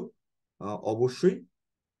কিন্তু অবশ্যই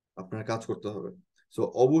আপনার কাজ করতে হবে। সো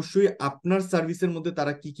অবশ্যই আপনার সার্ভিসের মধ্যে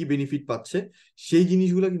তারা কি কি বেনিফিট পাচ্ছে, সেই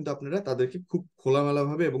জিনিসগুলো কিন্তু আপনারা তাদেরকে খুব খোলামেলা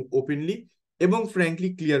ভাবে এবং ওপেনলি এবং ফ্র্যাঙ্কলি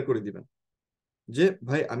ক্লিয়ার করে দিবেন যে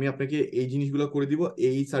ভাই আমি আপনাকে এই জিনিসগুলো করে দিব,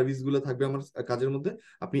 এই সার্ভিসগুলো থাকবে আমার কাজের মধ্যে।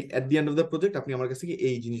 আপনি এট the end of the project আপনি আমার কাছ থেকে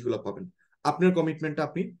এই জিনিসগুলো পাবেন। আপনার কমিটমেন্টটা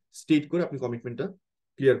আপনি স্টেট করে আপনি কমিটমেন্টটা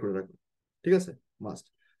ক্লিয়ার করে রাখবেন। ঠিক আছে? মাস্ট।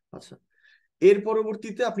 আচ্ছা, এর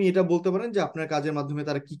পরবর্তীতে আপনি এটা বলতে পারেন যে আপনার কাজের মাধ্যমে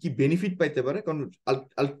তারা কি কি বেনিফিট পাইতে পারে, কারণ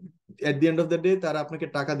এট the end of the day তারা আপনাকে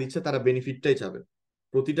টাকা দিচ্ছে, তারা বেনিফিটটাই চাবে।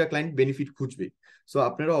 প্রতিটা ক্লায়েন্ট বেনিফিট খুঁজবে। সো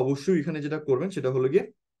আপনারা অবশ্যই এখানে যেটা করবেন সেটা হলো গিয়ে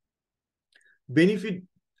বেনিফিট,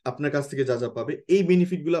 আপনার কাছ থেকে যা যা পাবে এই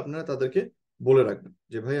বেনিফিট গুলো আপনারা তাদেরকে বলে রাখবেন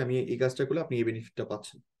যে ভাই আমি এই কাজটা করলে আপনি এই বেনিফিটটা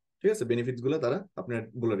পাচ্ছেন। ঠিক আছে? বেনিফিট গুলো তারা আপনার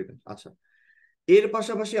বলে রাখবেন। আচ্ছা, এর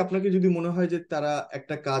পাশাপাশি আপনাকে যদি মনে হয় যে তারা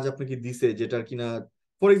একটা কাজ আপনাকে দিছে যেটার কিনা,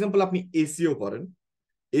 ফর এক্সাম্পল আপনি এসিও করেন,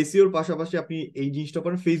 এসিওর পাশাপাশি আপনি এই জিনিসটা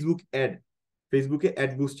পারেন ফেসবুক অ্যাড, ফেসবুকে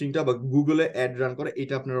অ্যাড বুস্টিংটা বা গুগলে অ্যাড রান করে,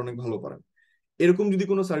 এটা আপনারা অনেক ভালো পারেন। এরকম যদি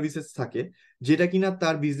কোনো সার্ভিসেস থাকে যেটা কিনা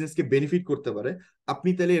তার বিজনেসকে বেনিফিট করতে পারে, আপনি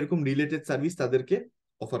তাহলে এরকম রিলেটেড সার্ভিস তাদেরকে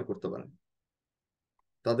অফার করতে পারেন।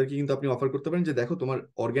 তাদেরকে কিন্তু আপনি অফার করতে পারেন যে দেখো তোমার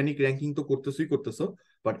অর্গানিক র্যাঙ্কিং তো করতেছোই করতেছো,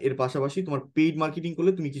 বাট এর পাশাপাশি তোমার পেইড মার্কেটিং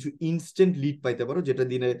করলে তুমি কিছু ইনস্ট্যান্ট লিড পাইতে পারো, যেটা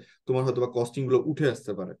দিনে তোমার হয়তো বা কস্টিং গুলো উঠে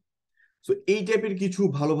আসতে পারে। সো এই টাইপের কিছু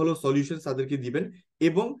ভালো ভালো সলিউশন তাদেরকে দিবেন,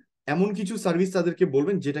 এবং এমন কিছু সার্ভিস তাদেরকে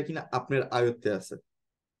বলবেন যেটা কিনা আপনার আয়ত্তে আছে।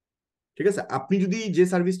 ঠিক আছে? আপনি যদি যে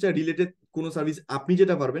সার্ভিসটা রিলেটেড কোনো সার্ভিস আপনি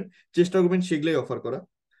যেটা পারবেন, চেষ্টা করবেন সেগুলোই অফার করা।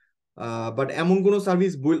 বাট এমন কোনো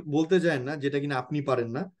সার্ভিস বলতে যায় না যেটা কিনা আপনি পারেন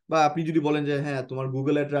না। বা আপনি যদি বলেন যে হ্যাঁ তোমার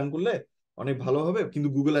গুগল অ্যাড রান করলে অনেক ভালো হবে, কিন্তু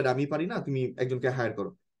গুগল অ্যাড আমি পারি না, তুমি একজনকে হায়ার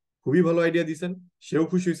করো। খুবই ভালো আইডিয়া দিছেন, সেও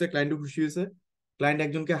খুশি হয়েছে, ক্লায়েন্টও খুশি হয়েছে। ক্লায়েন্ট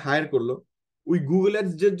একজনকে হায়ার করলো, ওই গুগল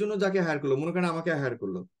অ্যাডস এর জন্য যাকে হায়ার করলো, মনে করেন আমাকে হায়ার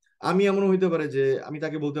করলো। আমি এমনও হইতে পারে যে আমি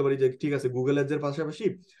তাকে বলতে পারি যে ঠিক আছে গুগল অ্যাডস এর পাশাপাশি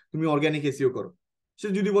তুমি অর্গানিক এসইও করো। সে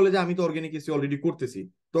যদি বলে যে আমি তো অর্গানিক এসইও অলরেডি করতেছি,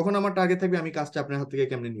 তখন আমার টার্গেট থাকবে আমি কাজটা আপনার হাত থেকে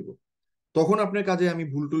কেমনে নিব। তখন আপনার কাজে আমি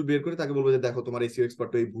ভুল টুল বের করে তাকে বলবো যে দেখো তোমার এসইও এক্সপার্ট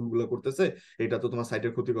তো এই ভুলগুলো করতেছে, এটা তো তোমার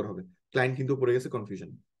সাইটের ক্ষতিকর হবে। ক্লায়েন্ট কিন্তু পড়ে গেছে কনফিউশন।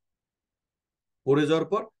 পড়ে যাওয়ার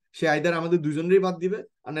পর সে আইদার আমাদের দুজনেরই বাদ দিবে,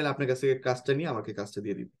 আর নাহলে আপনার কাছে কাজটা নিয়ে আমাকে কাজটা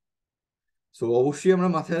দিয়ে দিবে। সো অবশ্যই আমরা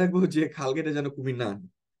মাথায় রাখবো যে খাল কেটে যেন কুমির না আনি,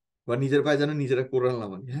 বা নিজের পায়ে যেন নিজেরা কোরাল না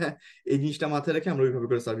মানি। হ্যাঁ, এই জিনিসটা মাথায় রেখে আমরা ওইভাবে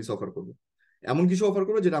করে সার্ভিস অফার করবো। এমন কিছু অফার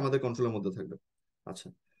করবো যেটা আমাদের কন্ট্রোলের মধ্যে থাকবে। আচ্ছা,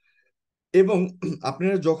 এবং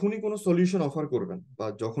আপনারা যখনই কোনো সলিউশন অফার করবেন বা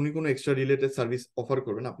যখনই কোনো এক্সট্রা রিলেটেড সার্ভিস অফার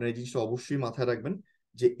করবেন, আপনারা এই জিনিসটা অবশ্যই মাথায় রাখবেন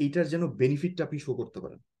যে এইটার যেন বেনিফিটটা আপনি শো করতে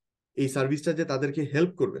পারেন। এই সার্ভিসটা যে তাদেরকে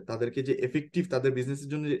হেল্প করবে, তাদেরকে যে এফেক্টিভ, তাদের বিজনেসের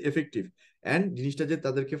জন্য যে এফেক্টিভ, অ্যান্ড জিনিসটা যে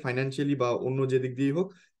তাদেরকে ফাইন্যান্সিয়ালি বা অন্য যে দিক দিয়েই হোক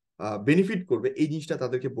বেনিফিট করবে, এই জিনিসটা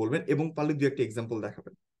তাদেরকে বলবেন এবং পারলে দু একটা এক্সাম্পল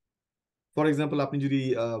দেখাবেন। ফর এক্সাম্পল আপনি যদি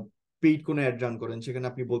পেইড কোনো অ্যাড রান করেন, সেখানে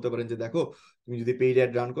আপনি বলতে পারেন যে দেখো তুমি যদি পেইড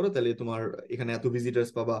অ্যাড রান করো তাহলে তোমার এখানে এত ভিজিটার্স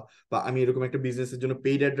পাবা, বা আমি এরকম একটা বিজনেসের জন্য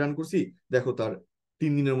পেইড অ্যাড রান করছি, দেখো তার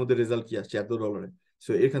 3 দিনের মধ্যে রেজাল্ট কি আসছে $এত।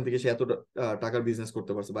 সো এখান থেকে সে এত টাকার বিজনেস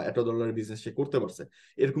করতে পারছে বা $1 বিজনেস সে করতে পারছে।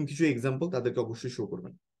 এরকম কিছু এক্সাম্পল তাদেরকে অবশ্যই শো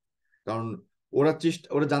করবেন। কারণ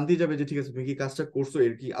ওরা জানতেই যাবে যে ঠিক আছে তুমি কি কাজটা করছো,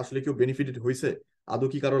 এর কি আসলে কেউ বেনিফিটেড হয়েছে, আদৌ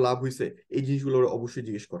কি কারো লাভ হয়েছে, এই জিনিসগুলো ওরা অবশ্যই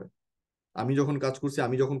জিজ্ঞেস করে। আমি যখন কাজ করছি,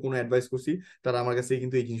 আমি যখন কোনো অ্যাডভাইস করছি, তারা আমার কাছে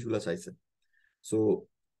কিন্তু এই জিনিসগুলো চাইছে। সো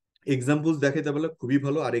এক্সাম্পলস দেখাইতে পারলে খুবই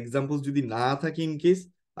ভালো। আর এক্সাম্পলস যদি না থাকে, ইন কেস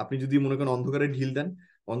আপনি যদি মনে করেন অন্ধকারে ঢিল দেন,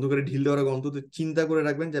 অন্ধকারে ঢিল দেওয়ার আগে অন্তত চিন্তা করে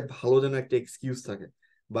রাখবেন যে ভালো যেন একটা এক্সকিউজ থাকে,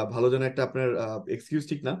 বা ভালো যেন একটা আপনার এক্সকিউজ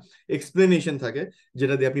ঠিক না, এক্সপ্লেনেশন থাকে,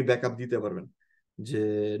 যেটা দিয়ে আপনি ব্যাকআপ দিতে পারবেন। যে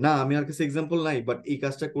না, আমি আর কাছে এক্সাম্পল নাই, বাট এই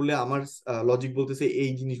কাজটা করলে আমার লজিক বলতেছে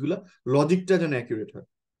এই জিনিসগুলা, লজিকটা যেন অ্যাকিউরেট হয়,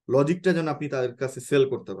 লজিকটা যেন আপনি তাদের কাছে সেল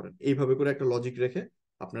করতে পারেন, এইভাবে করে একটা লজিক রেখে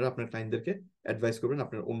আপনারা আপনার ক্লায়েন্টদেরকে অ্যাডভাইস করবেন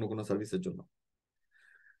আপনার অন্য কোনো সার্ভিসের জন্য।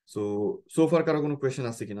 সো সোফার কারো কোনো কোয়েশ্চেন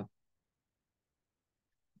আছে কিনা?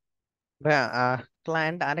 ভাইয়া,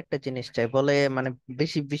 ক্লায়েন্ট আরেকটা জিনিস চাই বলে, মানে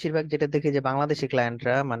বেশিরভাগ যেটা দেখি যে বাংলাদেশি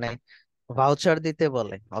ক্লায়েন্টরা মানে ভাউচার দিতে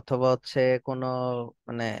বলে, অথবা হচ্ছে কোনো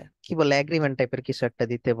মানে কি বলে এগ্রিমেন্ট টাইপের কিছু একটা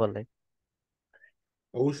দিতে বলে।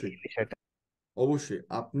 অবশ্যই, এই বিষয়টা অবশ্যই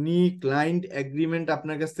আপনি ক্লায়েন্ট এগ্রিমেন্ট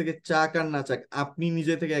আপনার কাছ থেকে চাক আর না চাক, আপনি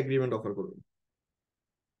নিজে থেকে এগ্রিমেন্ট অফার করবেন।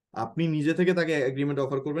 আপনি নিজে থেকে তাকে এগ্রিমেন্ট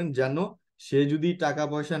অফার করবেন, যেন সে যদি টাকা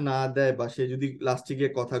পয়সা না দেয়, বা সে যদি লাস্টে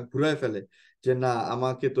গিয়ে কথা ঘুরায় ফেলে যে না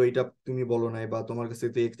আমাকে তো এটা তুমি বলো নাই, বা তোমার কাছে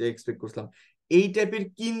তো এক্সপেক্ট করছিলাম, এই টাইপের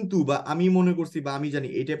কিন্তু, বা আমি মনে করছি, বা আমি জানি,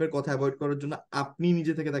 এই টাইপের কথা অ্যাভয়েড করার জন্য আপনি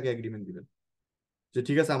নিজে থেকে তাকে এগ্রিমেন্ট দিবেন যে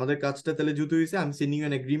ঠিক আছে, আমাদের কাজটা তাহলে যেহেতু হয়েছে, আমি সেন্ডিং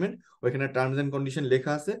অ্যান এগ্রিমেন্ট, ওইখানে টার্মস এন্ড কন্ডিশন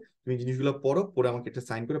লেখা আছে, তুমি জিনিসগুলো পড়ো, পরে আমাকে একটা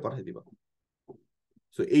সাইন করে পাঠিয়ে দিবা।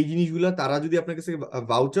 সো এই জিনিসগুলা তারা যদি আপনার কাছে,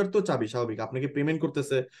 ভাউচার তো চাবি স্বাভাবিক, আপনাকে পেমেন্ট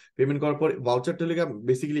করতেছে, পেমেন্ট করার পর ভাউচারটা লেগে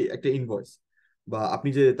বেসিক্যালি একটা ইনভয়েস, বা আপনি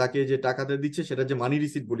যে তাকে যে টাকাটা দিচ্ছে সেটা যে মানি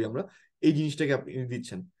রিসিট বলি আমরা, এই জিনিসটাকে আপনি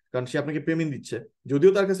দিচ্ছেন, কারণ সে আপনাকে পেমেন্ট দিচ্ছে,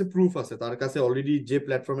 যদিও তার কাছে প্রুফ আছে, তার কাছে অলরেডি যে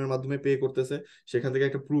প্ল্যাটফর্মের মাধ্যমে পে করতেছে সেখান থেকে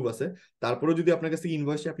একটা প্রুফ আছে, তারপরেও যদি আপনার কাছে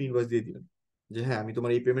ইনভয়েস, আপনি ইনভয়েস দিয়ে দিবেন যে হ্যাঁ আমি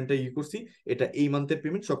তোমার এই পেমেন্টটা করছি, এটা এই মান্থের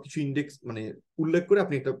পেমেন্ট, সবকিছু ইন্ডেক্স মানে উল্লেখ করে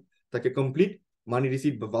আপনি একটা তাকে কমপ্লিট মানি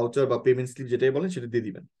রিসিট বা ভাউচার বা পেমেন্ট স্লিপ যেটাই বলেন সেটা দিয়ে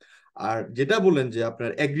দিবেন। আর যেটা বললেন যে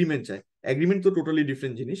আপনার এগ্রিমেন্ট চাই, এগ্রিমেন্ট তো টোটালি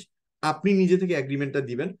ডিফারেন্ট জিনিস। আপনি নিজে থেকে এগ্রিমেন্টটা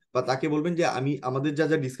দিবেন, বা তাকে বলবেন যে আমি আমাদের যা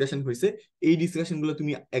যা ডিসকাশন হয়েছে, এই ডিসকাশন গুলো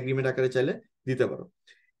তুমি এগ্রিমেন্ট আকারে চাইলে দিতে পারো।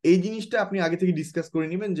 এই জিনিসটা আপনি আগে থেকে ডিসকাস করে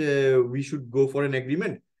নেবেন যে we should go for N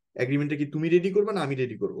agreement, এগ্রিমেন্টটা কি তুমি রেডি করবে না আমি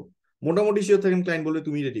রেডি করবো। মোটামুটি শিওর থাকেন ক্লায়েন্ট বলবে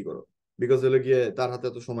তুমি রেডি করো, বিকজ হলো গিয়ে তার হাতে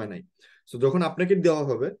এত সময় নাই। সো যখন আপনাকে দেওয়া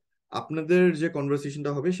হবে, আপনাদের যে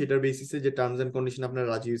কনভারসেশনটা হবে সেটার বেসিসে যে টার্মস এন্ড কন্ডিশন আপনারা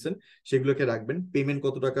রাজি হয়েছেন সেগুলোকে রাখবেন, পেমেন্ট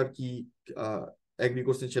কত টাকার কি এগ্রি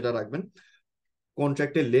করছেন সেটা রাখবেন,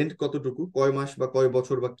 কন্ট্রাক্টের লেন্থ কতটুকু, কয় মাস বা কয়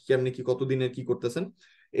বছর বা কেমনি কি কতদিনের কি করতেছেন,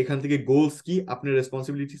 এখান থেকে গোলস কি, আপনার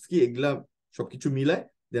রেসপন্সিবিলিটিস কি, এগুলা সবকিছু মিলায়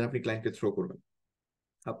দেন আপনি ক্লায়েন্টকে থ্রো করবেন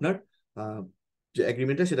আপনার আহ, যে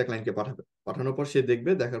এগ্রিমেন্টটা, সেটা ক্লায়েন্টকে পাঠাবে, পাঠানোর পর সে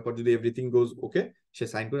দেখবে, দেখার পর যদি এভরিথিং গোজ ওকে, সে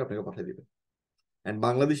সাইন করে আপনাকে পাঠিয়ে দিবে। এন্ড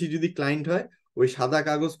বাংলাদেশি যদি ক্লায়েন্ট হয়, ওই সাদা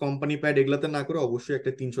কাগজ কোম্পানি প্যাড এগুলাতে না করে অবশ্যই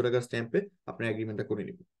একটা 300 টাকার স্ট্যাম্পে আপনার এগ্রিমেন্টটা করে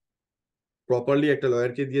নিবে, প্রপারলি একটা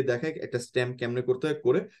লয়ারকে দিয়ে দেখায় একটা স্ট্যাম্প কেমনে করতে হয়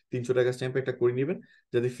করে, 300 টাকা স্ট্যাম্প একটা করে নেবেন,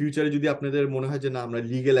 যাতে ফিউচারে যদি আপনাদের মনে হয় যে না আমরা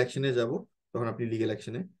লিগেল অ্যাকশনে যাব, তখন আপনি লিগেল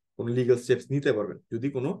অ্যাকশনে কোনো লিগেল স্টেপস নিতে পারবেন, যদি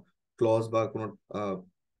কোনো ক্লজ বা কোনো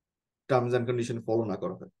টার্মস অ্যান্ড কন্ডিশন ফলো না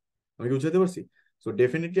করা হয়। আমি কি বুঝাতে পারছি? সো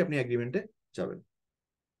ডেফিনেটলি আপনি এগ্রিমেন্টে যাবেন।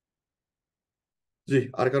 জি,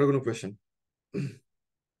 আর কারো কোনো কোয়েশ্চেন?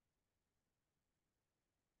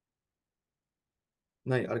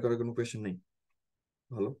 নাই, আর কারো কোনো কোয়েশ্চেন নাই?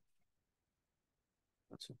 ভালো,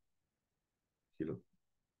 আচ্ছা, ছিল।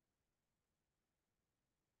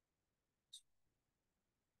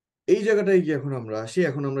 এই জায়গাটায় গিয়ে এখন আমরা আসি,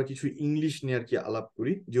 এখন আমরা কিছু ইংলিশ নিয়ে আর কি আলাপ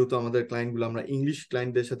করি, যেহেতু আমাদের ক্লায়েন্ট গুলো, আমরা ইংলিশ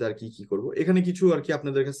ক্লায়েন্টদের সাথে আর কি কি করব, এখানে কিছু আর কি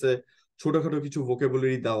আপনাদের কাছে ছোটখাটো কিছু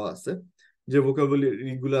ভোকাবুলারি দেওয়া আছে, যে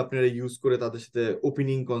ভোকাবুলারি গুলো আপনারা ইউজ করে তাদের সাথে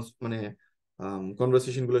ওপেনিং মানে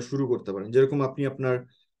কনভারসেশন গুলো শুরু করতে পারেন। যেরকম আপনি আপনার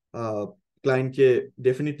ক্লায়েন্টকে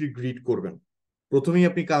ডেফিনেটলি গ্রিট করবেন, প্রথমেই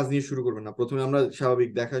আপনি কাজ নিয়ে শুরু করবেন না, প্রথমে আমরা স্বাভাবিক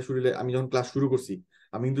দেখা শুরুলে, আমি যখন ক্লাস শুরু করছি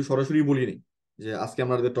আমি কিন্তু সরাসরি বলিনি যে আজকে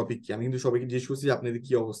আমাদের টপিক কি, আমি কিন্তু সবাইকে জিজ্ঞেস করছি যে আপনাদের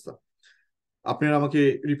কি অবস্থা, আপনারা আমাকে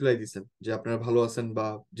রিপ্লাই দিচ্ছেন যে আপনারা ভালো আছেন বা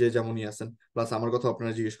যে যেমনই আছেন, প্লাস আমার কথা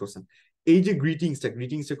আপনারা জিজ্ঞেস করছেন। এই যে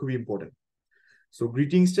গ্রিটিংসটা খুবই ইম্পর্টেন্ট। সো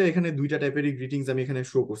গ্রিটিংসটা এখানে দুইটা টাইপেরই গ্রিটিংস আমি এখানে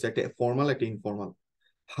শো করছি, একটা ফর্মাল একটা ইনফর্মাল।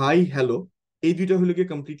 হাই হ্যালো, এই দুইটা হলো গিয়ে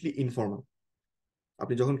কমপ্লিটলি ইনফর্মাল।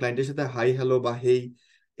 আপনি যখন ক্লায়েন্টের সাথে হাই হ্যালো বা হেই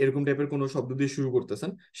এরকম টাইপের কোনো শব্দ দিয়ে শুরু করতেছেন,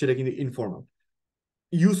 সেটা কিন্তু ইনফর্মাল।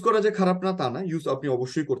 ইউজ করা যে খারাপ না তা না, ইউজ আপনি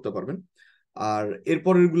অবশ্যই করতে পারবেন। আর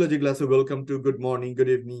এরপরের গুলো যেগুলো আছে, welcome to, good morning, good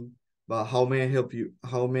evening, বা how may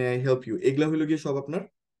I help you, এগুলা হলো গিয়ে সব আপনার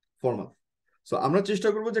ফর্মাল। সো আমরা চেষ্টা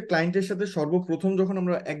করবো যে ক্লায়েন্টের সাথে সর্বপ্রথম যখন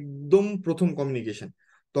আমরা একদম প্রথম কমিউনিকেশন,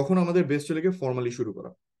 তখন আমাদের বেস্ট হলে গিয়ে ফর্মালি শুরু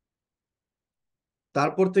করা,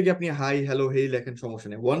 তারপর থেকে আপনি হাই হ্যালো হেই লেখেন, সমস্যা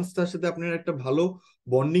নেই। ওয়ান্স তার সাথে আপনার একটা ভালো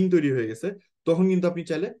বন্ডিং তৈরি হয়ে গেছে, তখন কিন্তু আপনি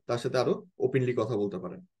চাইলে তার সাথে আরো ওপেনলি কথা বলতে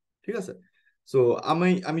পারেন, ঠিক আছে? সো আমি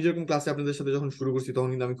আমি যেরকম ক্লাসে আপনাদের সাথে যখন শুরু করছি তখন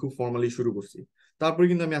কিন্তু আমি খুব ফর্মালি শুরু করছি, তারপরে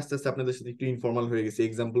কিন্তু আমি আস্তে আস্তে আপনাদের সাথে একটু ইনফর্মাল হয়ে গেছি,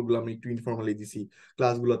 এক্সাম্পল গুলো আমি একটু ইনফর্মালি দিছি,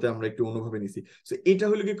 ক্লাসগুলোতে আমরা একটু অন্যভাবে নিছি। সো এটা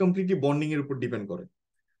হলো কি কমপ্লিটলি বন্ডিং এর উপর ডিপেন্ড করে।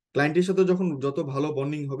 ক্লায়েন্টের সাথে যখন যত ভালো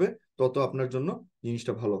বন্ডিং হবে তত আপনার জন্য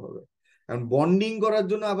জিনিসটা ভালো হবে। কারণ বন্ডিং করার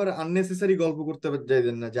জন্য আবার আননেসেসারি গল্প করতে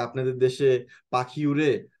চাইবেন না যে আপনাদের দেশে পাখি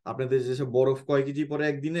উড়ে, আপনাদের দেশে বরফ কয় কেজি পরে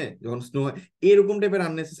একদিনে যখন স্নো হয়, এরকম টাইপের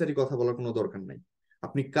আননেসেসারি কথা বলার কোনো দরকার নাই।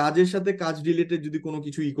 আপনি কাজের সাথে কাজ রিলেটেড যদি কোনো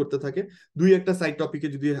কিছু করতে থাকে, দুই একটা সাইড টপিকে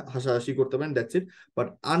যদি হাসাহাসি করতে পারেন, দ্যাটস ইট। বাট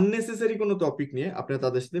আননেসেসারি কোনো টপিক নিয়ে আপনি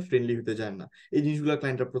তাদের সাথে ফ্রেন্ডলি হতে চান না, এই জিনিসগুলো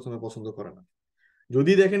ক্লায়েন্টরা প্রথমে পছন্দ করে না।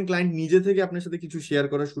 যদি দেখেন ক্লায়েন্ট নিজে থেকে আপনার সাথে কিছু শেয়ার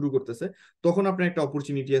করা শুরু করতেছে, তখন আপনার একটা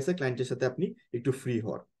অপরচুনিটি আছে ক্লায়েন্টের সাথে আপনি একটু ফ্রি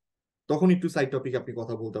হওয়ার, তখন একটু সাইড টপিক আপনি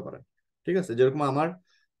কথা বলতে পারেন। ঠিক আছে, যেরকম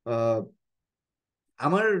আহ,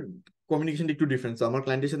 আমার কমিউনিকেশনটা একটু ডিফারেন্স। আমার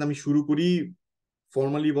ক্লায়েন্টের সাথে আমি শুরু করি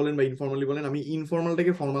ফর্মালি বলেন বা ইনফর্মালি বলেন, আমি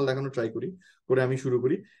ইনফর্মালটাকে ফর্মাল দেখানোর ট্রাই করি, করে আমি শুরু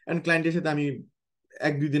করি। অ্যান্ড ক্লায়েন্টের সাথে আমি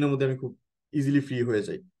 1-2 দিনের মধ্যে আমি খুব ইজিলি ফ্রি হয়ে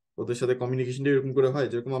যাই। ওদের সাথে কমিউনিকেশনটা এরকম করে হয়,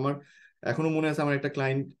 যেরকম আমার এখনো মনে আছে আমার একটা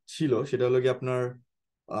ক্লায়েন্ট ছিল, সেটা হলো কি আপনার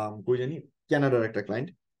কই জানি, কানাডার একটা ক্লায়েন্ট।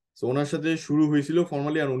 তো ওনার সাথে শুরু হয়েছিল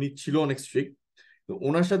ফর্মালি, আর উনি ছিল অনেক স্ট্রিক্ট। তো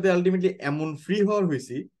ওনার সাথে আলটিমেটলি এমন ফ্রি হওয়ার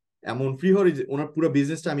হয়েছি, এমন ফ্রি হওয়ার যে ওনার পুরো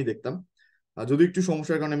বিজনেসটা আমি দেখতাম। আর যদি একটু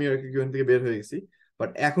সমস্যার কারণে আমি আর কি ওখান থেকে বের হয়ে গেছি, বাট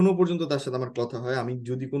এখনো পর্যন্ত তার সাথে আমার কথা হয়। আমি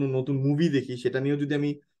যদি কোনো নতুন মুভি দেখি, সেটা নিয়েও যদি আমি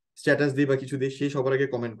স্ট্যাটাস দিই বা কিছু দিই, সে সবার আগে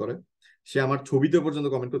কমেন্ট করে, সে আমার ছবিতে পর্যন্ত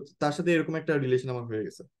কমেন্ট করে। তার সাথে এরকম একটা রিলেশন আমার হয়ে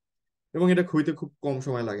গেছে, এবং এটা হইতে খুব কম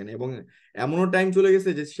সময় লাগে না, এবং এমনও টাইম চলে গেছে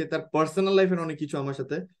যে সে তার পার্সোনাল লাইফের অনেক কিছু আমার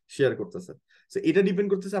সাথে শেয়ার করতেছে। তো এটা ডিপেন্ড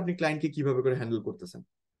করতেছে আপনি ক্লায়েন্টকে কিভাবে করে হ্যান্ডেল করতেছেন।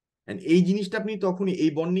 এন্ড এই জিনিসটা আপনি তখনই,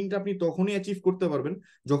 এই বন্ডিংটা আপনি তখনই অ্যাচিভ করতে পারবেন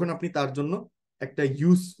যখন আপনি তার জন্য একটা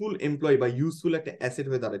ইউজফুল এমপ্লয় বা ইউজফুল একটা অ্যাসেট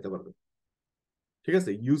হয়ে দাঁড়াতে পারবেন। ঠিক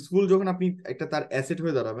আছে, ইউজফুল যখন আপনি একটা তার অ্যাসেট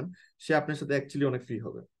হয়ে দাঁড়াবেন, সে আপনার সাথে অ্যাকচুয়ালি অনেক ফ্রি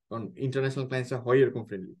হবে। কারণ ইন্টারন্যাশনাল ক্লায়েন্টসরা হয় এরকম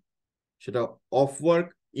ফ্রেন্ডলি, সেটা অফ ওয়ার্ক,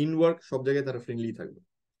 ইন ওয়ার্ক, সব জায়গায় তারা ফ্রেন্ডলি থাকবে।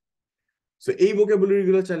 সো এই ভোকাবুলারি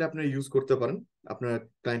গুলো চাইলে আপনারা ইউজ করতে পারেন আপনার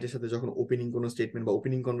ক্লায়েন্টের সাথে যখন ওপেনিং কোনো স্টেটমেন্ট বা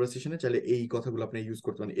ওপেনিং কনভারসেশনে, চাইলে এই কথাগুলো আপনি ইউজ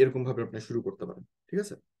করতে পারেন, এরকম ভাবে আপনি শুরু করতে পারেন। ঠিক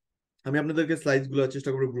আছে, আমি আপনাদেরকে স্লাইডস গুলো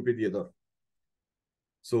চেষ্টা করবো গ্রুপে দিয়ে দেওয়ার।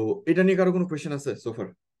 সো এটা নিয়ে কারো কোনো কোয়েশ্চেন আছে সোফার?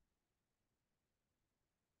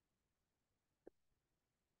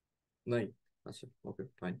 নাই? আচ্ছা, ওকে,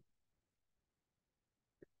 ফাইন।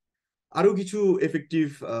 আরো কিছু এফেক্টিভ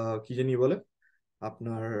কি জানি বলে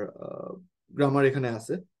আপনার গ্রামার এখানে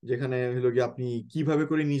আছে, যেখানে হলো কি আপনি কিভাবে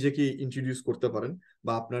করে নিজেকে ইন্ট্রোডিউস করতে পারেন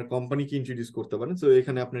বা আপনার কোম্পানিকে ইন্ট্রোডিউস করতে পারেন। তো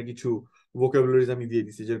এখানে আপনার কিছু ভোকাবুলারিজ আমি দিয়ে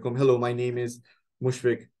দিচ্ছি, যেরকম hello my name is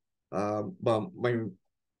Mushfiq, বা মাই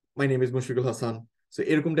my name is Mushfiqul Hasan. So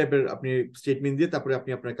এরকম টাইপের আপনি স্টেটমেন্ট দিয়ে তারপরে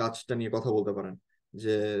আপনি আপনার কাজটা নিয়ে কথা বলতে পারেন,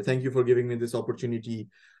 যে thank you for giving me this opportunity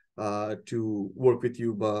to work with you,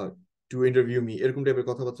 বা টু ইন্টারভিউ মি, এরকম টাইপের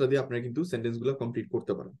কথাবার্তা দিয়ে আপনারা কিন্তু সেন্টেন্স গুলো কমপ্লিট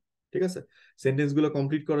করতে পারেন। ঠিক আছে, সেন্টেন্স গুলো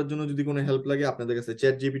কমপ্লিট করার জন্য যদি কোনো হেল্প লাগে, আপনাদের কাছে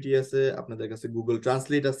চ্যাট জিপিটি আছে, আপনাদের কাছে গুগল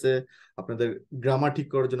ট্রান্সলেট আছে, আপনাদের গ্রামার ঠিক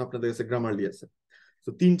করার জন্য আপনাদের কাছে গ্রামারলি আছে। তো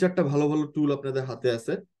 3-4টা ভালো ভালো টুল আপনাদের হাতে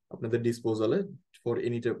আছে, আপনাদের ডিসপোজালে, for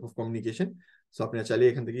any type of communication. So আপনারা চাইলে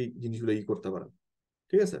এখান থেকে জিনিসগুলো করতে পারেন।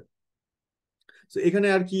 ঠিক আছে, তো এখানে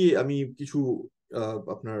আর কি আমি কিছু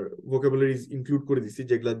আপনার ভোকাবুলারিজ ইনক্লুড করে দিচ্ছি,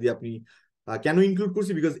 যেগুলা দিয়ে আপনি কেন ইনক্লুড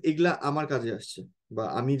করছি, বিকজ এগুলা আমার কাজে আসছে, বা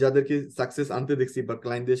আমি যাদেরকে সাকসেস আনতে দেখছি বা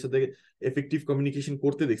ক্লায়েন্টদের সাথে এফেক্টিভ কমিউনিকেশন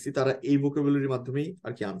করতে দেখছি, তারা এই ভোকাবুলারির মাধ্যমেই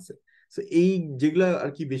আর কি আনছে। তো এই যেগুলা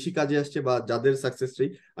আর কি বেশি কাজে আসছে বা যাদের সাকসেস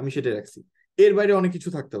রেট, আমি সেটা রাখছি। এর বাইরে অনেক কিছু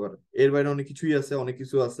থাকতে পারে, এর বাইরে অনেক কিছুই আছে, অনেক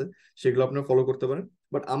কিছু আছে, সেগুলো আপনারা ফলো করতে পারেন।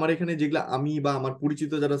 বাট আমার এখানে যেগুলা আমি বা আমার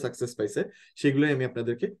পরিচিত যারা সাকসেস পাইছে, সেগুলোই আমি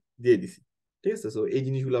আপনাদেরকে দিয়ে দিছি। ঠিক আছে, সো এই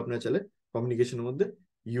জিনিসগুলো আপনারা চাইলে কমিউনিকেশনের মধ্যে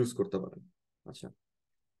ইউজ করতে পারেন। আচ্ছা,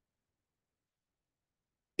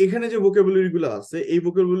 এখানে যে ভোকাবুলারি গুলো আছে, এই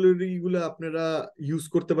ভোকাবুলারি গুলো আপনারা ইউজ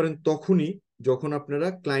করতে পারেন তখনই যখন আপনারা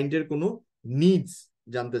ক্লায়েন্টের কোনো নিডস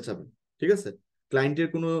জানতে চাবেন। ঠিক আছে, ক্লায়েন্টের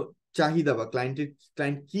কোনো চাহিদা বা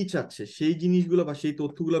ক্লায়েন্ট কি চাচ্ছে সেই জিনিসগুলো বা সেই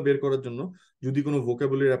তথ্যগুলো বের করার জন্য যদি কোনো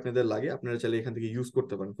ভোকাবুলারি আপনাদের লাগে, আপনারা চাইলে এখান থেকে ইউজ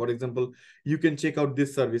করতে পারেন। For example, you can check out this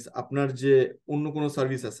service, আপনার যে অন্য কোনো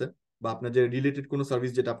সার্ভিস আছে বা আপনার যে রিলেটেড কোনো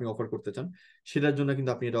সার্ভিস যেটা আপনি অফার করতে চান, সেটার জন্য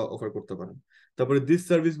কিন্তু আপনি এটা অফার করতে পারেন। তারপরে this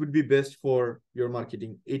service would be best for your marketing,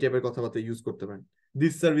 এই টাইপের কথাবার্তা ইউজ করতে পারেন।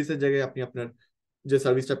 দিস সার্ভিসের জায়গায় আপনি আপনার যে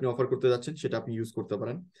সার্ভিসটা আপনি অফার করতে যাচ্ছেন সেটা আপনি ইউজ করতে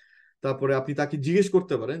পারেন। তারপরে আপনি তাকে জিজ্ঞেস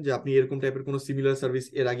করতে পারেন যে আপনি এরকম টাইপের কোনো সিমিলার সার্ভিস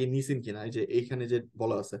এর আগে নিয়েছেন কিনা, এই যে এইখানে যে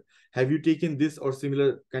বলা আছে, have you taken this or similar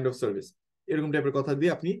kind of service, এরকম টাইপের কথা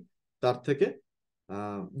দিয়ে আপনি তার থেকে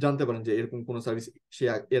জানতে পারেন যে এরকম কোনো সার্ভিস সে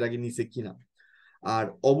এর আগে নিছে কিনা। আর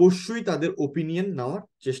অবশ্যই তাদের ওপিনিয়ন নেওয়ার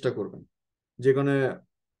চেষ্টা করবেন, যেখানে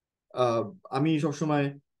আহ, আমি সবসময়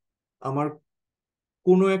আমার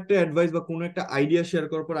কোনো একটা অ্যাডভাইস বা কোনো একটা আইডিয়া শেয়ার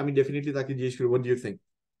করার পর আমি ডেফিনেটলি তাকে জিজ্ঞেস করি হোয়াট ডু ইউ থিঙ্ক।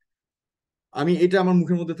 আমি এটা আমার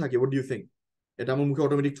মুখের মধ্যে থাকে হোয়াট ডু ইউ থিঙ্ক, এটা আমার মুখে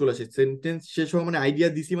অটোমেটিক চলে আসে, সেন্টেন্স শেষ হওয়া মানে আইডিয়া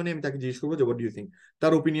দিছি মানে আমি তাকে জিজ্ঞেস করবো যে হোয়াট ডু ইউ থিঙ্ক।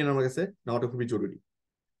 তার ওপিনিয়ন আমার কাছে নেওয়াটা খুবই জরুরি।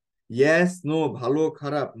 ইয়েস নো, ভালো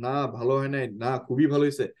খারাপ, না ভালো হয় নাই, না খুবই ভালো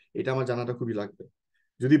হয়েছে, এটা আমার জানাটা খুবই লাগবে।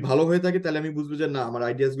 যদি ভালো হয়ে থাকে তাহলে আমি বুঝবো যে না আমার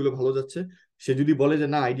আইডিয়াস গুলো ভালো যাচ্ছে। সে যদি বলে যে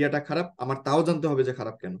না আইডিয়াটা খারাপ, আমার তাও জানতে হবে যে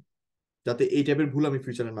খারাপ কেন, যাতে এই টাইপের ভুল আমি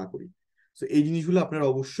ফিউচারে না করি। তো এই জিনিসগুলো আপনারা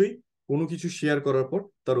অবশ্যই কোনো কিছু শেয়ার করার পর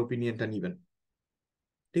তার ওপিনিয়নটা নিবেন।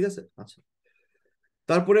 ঠিক আছে, আচ্ছা।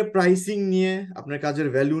 তারপরে প্রাইসিং নিয়ে, আপনার কাজের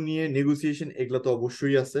ভ্যালু নিয়ে নেগোসিয়েশন, এগুলো তো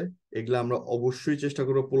অবশ্যই আছে। এগুলো আমরা অবশ্যই চেষ্টা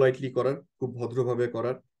করবো পোলাইটলি করার, খুব ভদ্রভাবে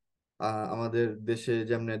করার। আমাদের দেশে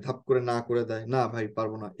যেমন ধাপ করে না করে দেয়, না ভাই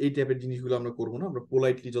পারবো না, এই টাইপের জিনিসগুলো আমরা করবো না। আমরা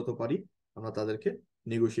পোলাইটলি যত পারি আমরা তাদেরকে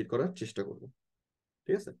নেগোশিয়েট করার চেষ্টা করবো।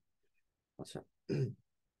 ঠিক আছে, আচ্ছা।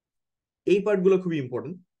 এই পার্টগুলো খুবই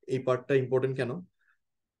ইম্পর্টেন্ট। এই পার্টটা ইম্পর্টেন্ট কেন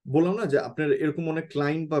বললাম না, যে আপনার এরকম অনেক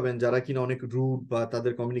ক্লায়েন্ট পাবেন যারা কিনা অনেক রুড বা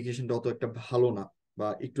তাদের কমিউনিকেশনটা অত একটা ভালো না, বা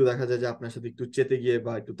একটু দেখা যায় যে আপনার সাথে একটু চেতে গিয়ে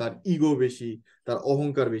বা একটু তার ইগো বেশি, তার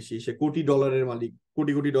অহংকার বেশি, সে কোটি ডলারের মালিক,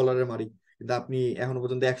 কোটি কোটি ডলারের মালিক, কিন্তু আপনি এখনো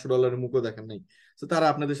পর্যন্ত $100 মুখও দেখেন নাই। তো তারা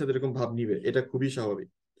আপনাদের সাথে এরকম ভাব নিবে, এটা খুবই স্বাভাবিক।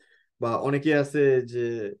 বা অনেকে আছে যে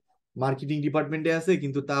মার্কেটিং ডিপার্টমেন্টে আছে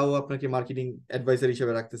কিন্তু তাও আপনাকে মার্কেটিং অ্যাডভাইসার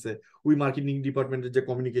হিসেবে রাখতেছে, ওই মার্কেটিং ডিপার্টমেন্টের যে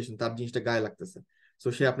কমিউনিকেশন তার জিনিসটা গায়ে লাগতেছে, তো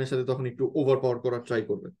সে আপনার সাথে তখন একটু ওভার পাওয়ার করার ট্রাই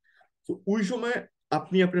করবে। তো ওই সময়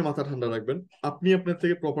আপনি আপনার মাথা ঠান্ডা রাখবেন, আপনি আপনার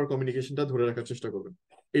থেকে প্রপার কমিউনিকেশনটা ধরে রাখার চেষ্টা করবেন,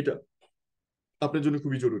 এটা আপনার জন্য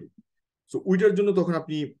খুবই জরুরি। তো ওইটার জন্য তখন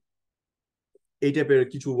আপনি এই টাইপের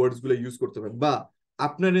কিছু ওয়ার্ডস গুলো ইউজ করতে পারেন। বা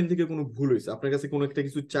আপনার এন্ড থেকে কোনো ভুল হয়েছে, আপনার কাছে কোনো একটা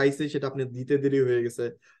কিছু চাইছে, সেটা আপনি দিতে দেরি হয়ে গেছে,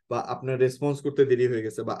 বা আপনার রেসপন্স করতে দেরি হয়ে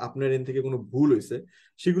গেছে, বা আপনার এন্ড থেকে কোনো ভুল হয়েছে,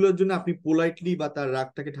 সেগুলোর জন্য আপনি পোলাইটলি বা তার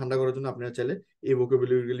রাগটাকে ঠান্ডা করার জন্য আপনারা চাইলে এই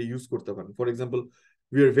ভোকাবুলারিগুলো ইউজ করতে পারেন। For example,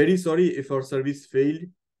 we are very sorry if hour service field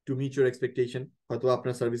to meet your expectation, হয়তো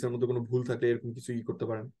আপনার সার্ভিসের মধ্যে কোনো ভুল থাকলে এরকম কিছু ই করতে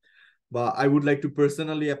পারেন। বা I would like to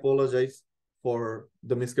personally apologise for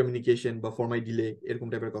the miscommunication বা ফর মাই ডিলে, এরকম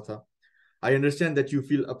টাইপের কথা। I understand that you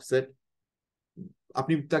feel upset,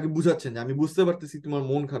 আপনি তাকে বুঝাচ্ছেন যে আমি বুঝতে পারতেছি তোমার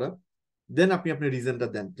মন খারাপ, দেন আপনি আপনার রিজনটা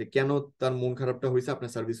দেন যে কেন তার মন খারাপটা হয়েছে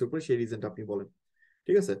আপনার সার্ভিসের উপরে, সেই রিজনটা আপনি বলেন।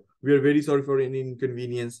 ঠিক আছে, we are very sorry for any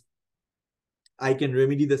inconvenience, I can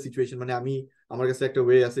remedy the situation, মানে আমি, আমার কাছে একটা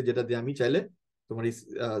ওয়ে আছে যেটা দিয়ে আমি চাইলে তোমার এই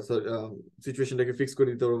সিচুয়েশনটাকে ফিক্স করে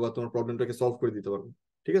দিতে পারবো বা তোমার প্রবলেমটাকে সলভ করে দিতে পারবো।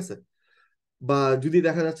 ঠিক আছে। বা যদি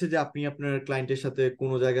দেখা যাচ্ছে যে আপনি আপনার ক্লায়েন্টের সাথে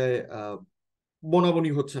কোনো জায়গায়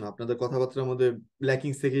বনাবনি হচ্ছে না, আপনাদের কথাবার্তার মধ্যে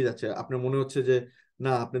ল্যাকিংস থেকেই যাচ্ছে, আপনার মনে হচ্ছে যে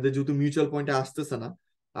না আপনাদের যেহেতু মিউচুয়াল পয়েন্টে আসতেছে না,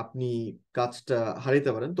 আপনি কাজটা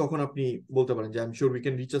হারাইতে পারেন, তখন আপনি বলতে পারেন যে I am sure we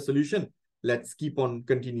can reach a solution, let's keep on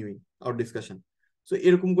continuing hour discussion. So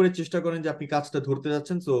এরকম করে চেষ্টা করেন যে আপনি কাজটা ধরতে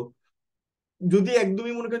যাচ্ছেন। সো যদি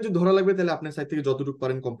একদমই মনে করেন যে ধরা লাগবে, তাহলে আপনার সাইড থেকে যতটুকু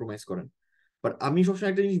পারেন কম্প্রোমাইজ করেন। বাট আমি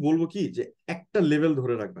সবসময় একটা জিনিস বলবো কি, যে একটা লেভেল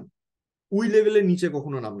ধরে রাখবেন, ওই লেভেলের নিচে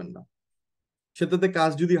কখনো নামবেন না। সেটাতে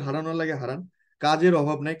কাজ যদি হারানো লাগে হারান, কাজের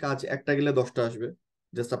অভাব নাই, কাজ একটা গেলে 10টা আসবে,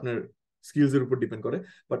 জাস্ট আপনার স্কিলস এর উপর ডিপেন্ড করে।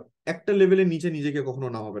 বাট একটা লেভেলের নিচে নিজেকে কখনো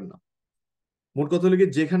নামাবেন না। মোট কথা হলো কি,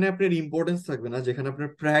 যেখানে আপনার ইম্পর্টেন্স থাকবে না, যেখানে আপনার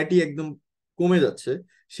প্রায়োরিটি একদম কমে যাচ্ছে,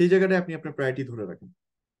 সেই জায়গাটায় আপনি আপনার প্রায়োরিটি ধরে রাখেন।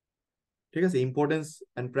 ঠিক আছে, ইম্পর্টেন্স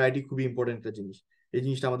এন্ড প্রায়োরিটি খুবই ইম্পর্টেন্ট একটা জিনিস, এই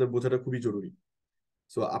জিনিসটা আমাদের বোঝাটা খুবই জরুরি।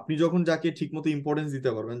 সো আপনি যখন যাকে ঠিকমতো ইম্পর্টেন্স দিতে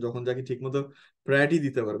পারবেন, যখন যাকে ঠিকমতো প্রায়োরিটি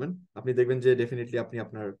দিতে পারবেন, আপনি দেখবেন যে ডেফিনেটলি আপনি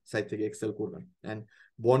আপনার সাইড থেকে এক্সেল করবেন। অ্যান্ড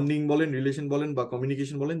বন্ডিং বলেন, রিলেশন বলেন বা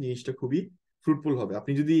কমিউনিকেশন বলেন, জিনিসটা খুবই ফ্রুটফুল হবে।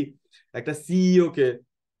 আপনি যদি একটা সিইও কে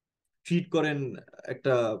ট্রিট করেন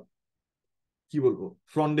একটা, কি বলবো,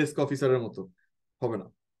 ফ্রন্ট ডেস্ক অফিসারের মতো, হবে না।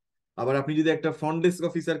 আবার আপনি যদি একটা ফ্রন্ট ডেস্ক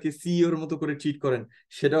অফিসারকে সিইওর মতো করে ট্রিট করেন,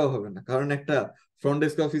 সেটাও হবে না, কারণ একটা ফ্রন্ট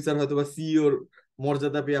ডেস্ক অফিসার হয়তো বা সিইওর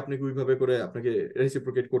মর্যাদা পেয়ে আপনাকে ওইভাবে করে আপনাকে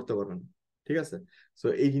রেসিপ্রোকেট করতে পারবেন না। ঠিক আছে, সো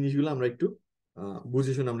এই জিনিসগুলো আমরা একটু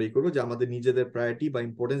বুঝে শুনে আমরা এই করবো, যে আমাদের নিজেদের প্রায়োরিটি বা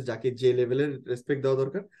ইম্পর্টেন্স, যাকে যে লেভেলের রেসপেক্ট দেওয়া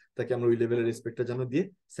দরকার, তাকে আমরা ওই লেভেলের রেসপেক্টটা যেন দিয়ে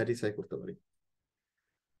স্যাটিসফাই করতে পারি।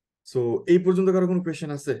 সো এই পর্যন্ত কারো কোনো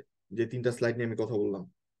কোয়েশ্চেন আছে? যে 3টা স্লাইড নিয়ে আমি কথা বললাম,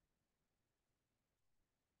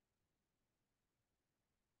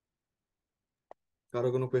 কারো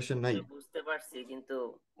কোনো কোয়েশ্চেন নাই? বুঝতে পারছি, কিন্তু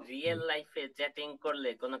রিয়েল লাইফে চ্যাটিং করলে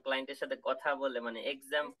কোনো ক্লায়েন্টের সাথে কথা বলে মানে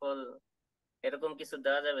এক্সাম্পল এরকম কিছু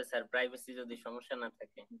দেওয়া যাবে স্যার, প্রাইভেসি যদি সমস্যা না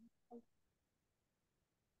থাকে?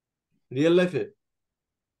 রিয়েল লাইফে?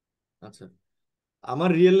 আচ্ছা, আমার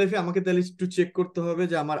রিয়েল লাইফে আমাকে তাহলে একটু চেক করতে হবে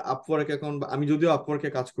যে আমার আপওয়ার্ক অ্যাকাউন্ট, আমি যদিও আপওয়ার্কে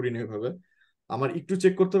কাজ করি না এভাবে, আমার একটু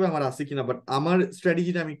চেক করতে হবে আমার আছে কিনা। বাট আমার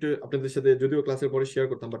স্ট্র্যাটেজিটা আমি একটু আপনাদের সাথে যদিও ক্লাসের পরে শেয়ার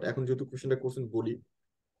করতাম, বাট এখন যেহেতু কোশ্চেনটা কোশ্চেন বলি,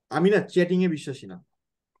 আমি না চ্যাটিং এ বিশ্বাসী না।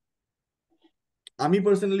 আমি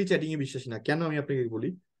পার্সোনালি চ্যাটিং এ বিশ্বাসী না। কেন আমি আপনাকে বলি,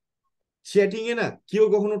 চ্যাটিং এ না কেউ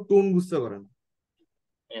কখনো টোন বুঝতে পারে না।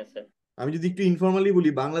 হ্যাঁ স্যার। আমি যদি একটু ইনফর্মালি বলি,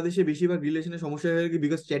 বাংলাদেশে বেশিরভাগ রিলেশনের সমস্যা হয়ে গেছে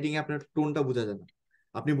বিকজ চ্যাটিং এ আপনার টোনটা বোঝা যায় না।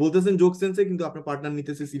 আপনি বলতেছেন জোক সেন্সে, কিন্তু আপনার পার্টনার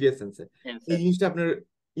নিতেছে সিরিয়াস সেন্সে। হ্যাঁ এই স্যার। জিনিসটা আপনার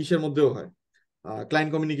ইসের মধ্যেও হয়,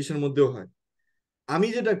 ক্লায়েন্ট কমিউনিকেশনের মধ্যেও হয়। আমি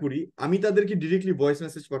যেটা করি, আমি তাদেরকে ডিরেক্টলি ভয়েস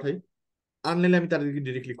মেসেজ পাঠাই, আর নাহলে আমি তাদেরকে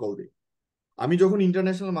ডিরেক্টলি কল দিই। আমি যখন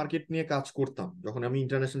ইন্টারন্যাশনাল মার্কেট নিয়ে কাজ করতাম, যখন আমি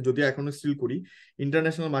ইন্টারন্যাশনাল, যদিও এখনো স্টিল করি,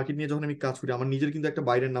 ইন্টারন্যাশনাল মার্কেট নিয়ে যখন আমি কাজ করি, আমার নিজের কিন্তু একটা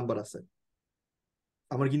বাইরের নাম্বার আছে।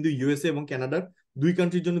 আমার কিন্তু ইউএসএ এবং কানাডার দুই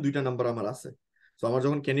কান্ট্রির জন্য দুইটা নাম্বার আমার আছে। তো আমার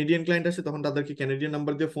যখন ক্যানাডিয়ান ক্লায়েন্ট আসে তখন তাদেরকে ক্যানাডিয়ান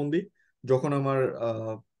নাম্বার দিয়ে ফোন দিই, যখন আমার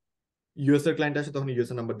ইউএস এর ক্লায়েন্ট আসে তখন ইউএস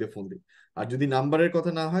এর নাম্বার দিয়ে ফোন দিই। আর যদি নাম্বারের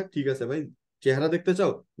কথা না হয়, ঠিক আছে ভাই, চেহারা দেখতে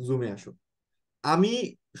চাও, জুমে আসো। আমি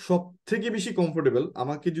সব থেকে বেশি কমফোর্টেবল,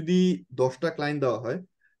 আমাকে যদি 10টা ক্লায়েন্ট দেওয়া হয়,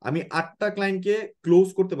 আমি 8টা ক্লায়েন্টকে ক্লোজ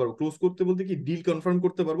করতে পারবো। ক্লোজ করতে বলতে কি, ডিল কনফার্ম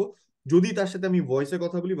করতে পারবো, যদি তার সাথে আমি ভয়েসে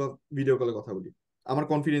কথা বলি বা ভিডিও কলে কথা বলি। আমার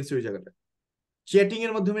কনফিডেন্স ওই জায়গাটা। চ্যাটিং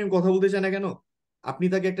এর মাধ্যমে আমি কথা বলতে চাই না কেন? আপনি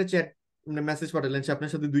তাকে একটা চ্যাট মানে মেসেজ পাঠালেন, সে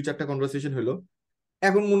আপনার সাথে 2-4টা কনভারসেশন হলো,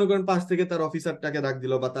 এখন মনে করেন পাশ থেকে তার অফিসারটাকে ডাক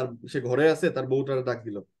দিল, বা তার, সে ঘরে আছে, তার বউটার ডাক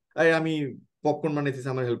দিল, এই আমি পপকর্ন বানাইতেছি,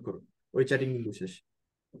 আমার হেল্প করো। ওই চ্যাটিং কিন্তু শেষ,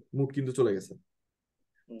 মুড কিন্তু চলে গেছে।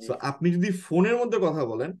 জি সো আপনি যদি ফোনের মধ্যে কথা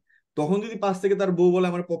বলেন, তখন যদি পাশ থেকে তার বউ বলে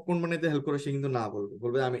আমার পপকর্ন বানাইতে হেল্প করে, সে কিন্তু না বলবে,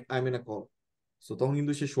 বলবে আমি I am in a call. So তখন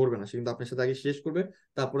কিন্তু সে সরবে না, সে কিন্তু আপনার সাথে আগে শেষ করবে,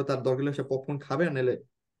 তারপরে তার দরকার হলে সে পপকর্ন খাবে, আর নাহলে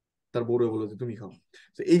তার বউরে বলে যে তুমি খাও।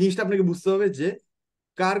 তো এই জিনিসটা আপনাকে বুঝতে হবে যে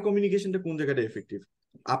কার কমিউনিকেশনটা কোন জায়গাটা এফেক্টিভ।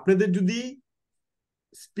 আপনাদের যদি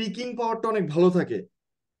স্পিকিং পাওয়ারটা অনেক ভালো থাকে,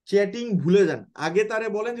 চ্যাটিং ভুলে যান, আগে তারে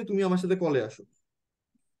বলেন যে তুমি আমার সাথে কলে আসো,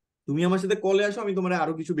 তুমি আমার সাথে কলে আসো, আমি তোমার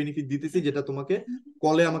আরো কিছু বেনিফিট দিতেছি যেটা তোমাকে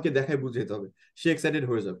কলে আমাকে দেখায় বুঝাইতে হবে, সে এক্সাইটেড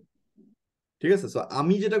হয়ে যাবে। ঠিক আছে? সো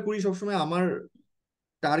আমি যেটা করি সবসময়, আমার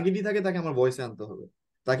টার্গেটই থাকে তাকে আমার ভয়েসে আনতে হবে,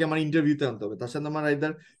 তাকে আমার ইন্টারভিউতে আনতে হবে, তার সাথে আমার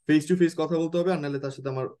আইদার ফেস টু ফেস কথা বলতে হবে, আর নাহলে তার সাথে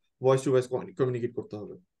আমার ভয়েস টু ভয়েস কমিউনিকেট করতে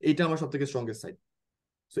হবে। এইটা আমার সব থেকে স্ট্রংগেস্ট সাইড।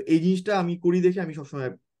 সো এই জিনিসটা আমি করি দেখে আমি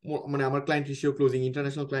সবসময় মানে আমার client ratio closing,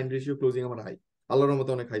 international client ratio closing আমার হাই, আল্লাহর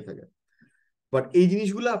রহমতে অনেক হাই থাকে। বাট এই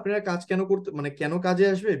জিনিসগুলো আপনারা কাজ কেন করতে, মানে কেন কাজে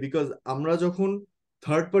আসবে, বিকজ আমরা যখন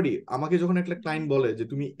থার্ড পার্টি, আমাকে যখন একটা ক্লায়েন্ট বলে যে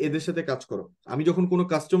তুমি এদের সাথে কাজ করো, আমি যখন কোনো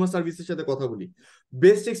কাস্টমার সার্ভিসের সাথে কথা বলি,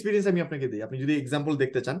 বেস্ট এক্সপিরিয়েন্স আমি আপনাকে দিই। আপনি যদি এক্সাম্পল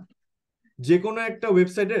দেখতে চান, যে কোনো একটা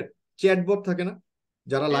ওয়েবসাইটের চ্যাটবট থাকে না,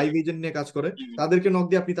 যারা হ্যাঁ। লাইভ এজেন্ট নিয়ে কাজ করে, হুম। তাদেরকে নক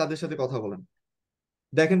দিয়ে আপনি তাদের সাথে কথা বলেন,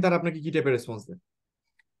 দেখেন তারা আপনাকে কি টাইপের রেসপন্স দেয়।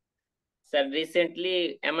 স্যার রিসেন্টলি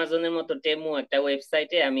অ্যামাজনের মতো টেমু একটা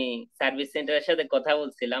ওয়েবসাইটে আমি সার্ভিস সেন্টারের সাথে কথা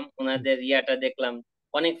বলছিলাম, ওনাদের ইয়াটা দেখলাম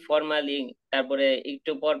অনেক ফর্মালি। তারপরে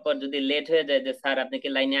একটু পর পর যদি লেট হয়ে যায়, যে স্যার আপনি কি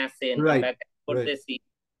লাইনে আছেন, রাইট, আমরা কাজ রাইট, করতেছি,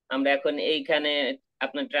 আমরা এখন এইখানে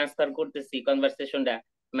আপনার ট্রান্সফার করতেছি কনভারসেশনটা,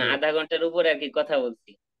 আমি রাইট। আধা ঘন্টার উপরে আর কি কথা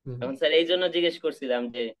বলছি। এখন স্যার এই জন্য জিজ্ঞেস করছিলাম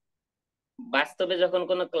যে বাস্তবে যখন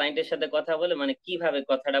কোনো ক্লায়েন্টের সাথে কথা বলে মানে কিভাবে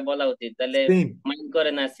কথাটা বলা উচিত, তাহলে সেম, মাইন্ড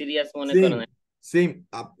করে না, সিরিয়াস মনে সেম, করে না? সেম।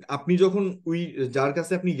 আপনি যখন ওই, যার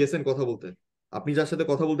কাছে আপনি গেছেন কথা বলতে, আপনি যার সাথে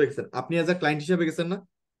কথা বলতে গেছেন, আপনি অ্যাজ আ ক্লায়েন্ট হিসেবে গেছেন না?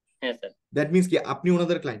 হ্যাঁ স্যার। দ্যাট মিনস কি, আপনি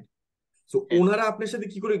ওনাদের ক্লায়েন্ট। সো হ্যাঁ ওনারা আপনার সাথে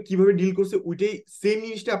কি করে কিভাবে ডিল করছে, ওইটাই সেম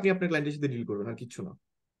জিনিসটা আপনি আপনার ক্লায়েন্টের সাথে ডিল করবেন, আর কিচ্ছু না।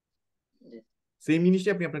 স্যার। সেম জিনিসটা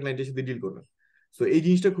আপনি আপনার ক্লায়েন্টের সাথে ডিল করবেন। সো এই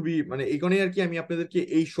জিনিসটা খুবই, মানে এই কারণে আর কি আমি আপনাদেরকে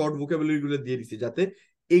এই শর্ট ভোকাবুলারি গুলো দিয়ে দিচ্ছি, যাতে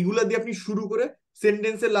এইগুলা দিয়ে আপনি শুরু করে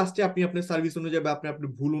সেন্টেন্সের লাস্টে আপনি আপনার সার্ভিস অনুযায়ী বা আপনার আপনার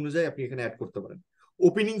ভুল অনুযায়ী আপনি এখানে অ্যাড করতে পারেন।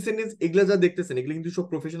 ওপেনিং সেন্টেন্স এগুলা যা দেখতেছেন, এগুলো কিন্তু সব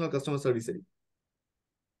প্রফেশনাল কাস্টমার সার্ভিসেরই।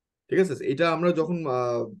 ঠিক আছে? এটা আমরা যখন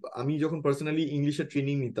আমি যখন পার্সোনালি ইংলিশের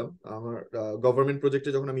ট্রেনিং নিতাম, আমার গভর্নমেন্ট প্রজেক্টে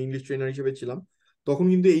যখন আমি ইংলিশ ট্রেনার হিসেবে ছিলাম, তখন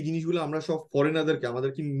কিন্তু এই জিনিসগুলো আমরা সব ফরেনারদেরকে, আমাদের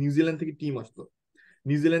কি নিউজিল্যান্ড থেকে টিম আসতো,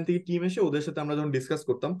 নিউজিল্যান্ড থেকে টিম এসে ওদের সাথে আমরা যখন ডিসকাস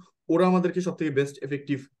করতাম, ওরা আমাদেরকে সব থেকে বেস্ট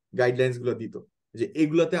এফেক্টিভ গাইডলাইন্স গুলো দিত, যে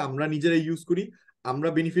এগুলাতে আমরা নিজেরাই ইউজ করি, আমরা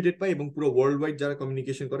বেনিফিটেড পাই, এবং পুরো ওয়ার্ল্ড ওয়াইড যারা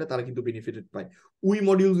কমিউনিকেশন করে তারা কিন্তু বেনিফিটেড পায়। ওই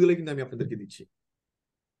মডিউলস গুলো কিন্তু আমি আপনাদেরকে দিচ্ছি।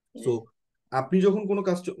 সো আপনি যখন কোনো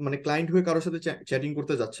মানে ক্লায়েন্ট হয়ে কারোর সাথে চ্যাটিং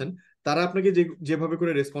করতে যাচ্ছেন, তারা আপনাকে যেভাবে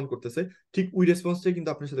করে রেসপন্ড করতেছে, ঠিক ওই রেসপন্সটাই কিন্তু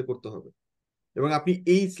আপনার সাথে করতে হবে। এবং আপনি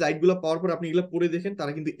এই স্লাইড গুলো পাওয়ার পর আপনি এগুলো পড়ে দেখেন,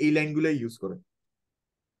 তারা কিন্তু এই লাইনগুলাই ইউজ করে।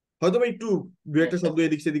 হয়তো বা একটু দু হ্যাঁ একটা স্যার। শব্দ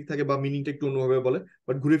এদিক সেদিক থাকে বা মিনিংটা একটু অন্যভাবে বলে,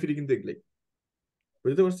 বাট ঘুরে ফিরে কিন্তু এগুলাই।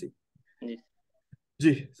 বুঝতে পারছি? জি।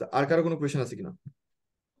 জি। আর কারো কোনো কোয়েশ্চেন আছে কিনা?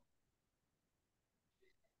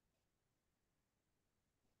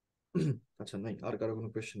 আচ্ছা, নাই, আর কারো কোনো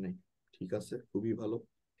কোয়েশ্চেন নাই। ঠিক আছে, খুবই ভালো।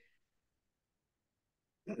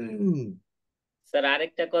 স্যার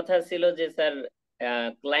আরেকটা কথা ছিল যে স্যার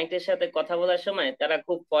ক্লায়েন্টের সাথে কথা বলার সময় তারা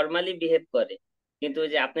খুব ফর্মালি বিহেভ করে, কিন্তু ওই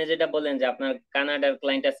যে আপনি যেটা বলেন যে আপনার কানাডার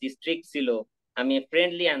ক্লায়েন্টটা স্ট্রিক্ট ছিল, আমি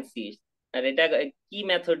ফ্রেন্ডলি আনছি, আর এটা কি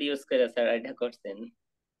মেথড ইউজ করে স্যার এটা করছেন?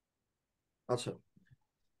 আচ্ছা,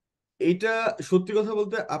 এইটা সত্যি কথা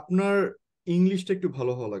বলতে আপনার ইংলিশটা একটু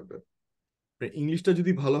ভালো হওয়া লাগবে। ইংলিশটা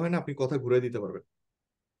যদি ভালো হয় না, আপনি কথা ঘুরে দিতে পারবেন।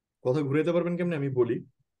 কথা ঘুরে দিতে পারবেন কেমনে আমি বলি।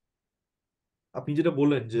 আপনি যেটা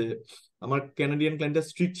বললেন যে আমার ক্যানাডিয়ান ক্লায়েন্টটা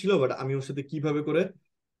স্ট্রিক্ট ছিল, বাট আমি ওর সাথে কিভাবে করে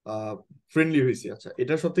ফ্রেন্ডলি হয়েছি। আচ্ছা,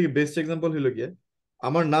 এটার সব থেকে বেস্ট এক্সাম্পল হলো গিয়ে,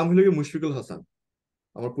 আমার নাম হলো গিয়ে মুশফিকুল হাসান।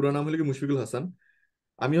 আমার পুরো নাম হলো গিয়ে মুশফিকুল হাসান।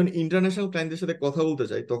 আমি যখন ইন্টারন্যাশনাল ক্লায়েন্টদের সাথে কথা বলতে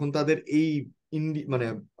চাই, তখন তাদের এই মানে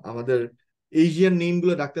আমাদের এশিয়ান নেম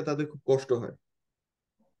গুলো ডাকতে তাদের খুব কষ্ট হয়।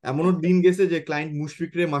 এমনও আচ্ছা। দিন গেছে যে ক্লায়েন্ট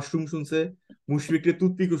মুশফিকরে মাশরুম শুনছে, মুশফিকরে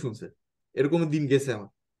টুথপিকও শুনছে। এরকম দিন গেছে আমার,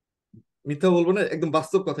 মিথ্যা বলবো না, একদম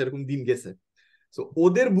বাস্তব কথা, এরকম দিন গেছে। তো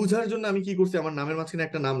ওদের বুঝার জন্য আমি কি করছি, আমার নামের মাঝখানে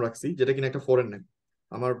একটা নাম রাখছি যেটা কিনা একটা ফরেন নেম।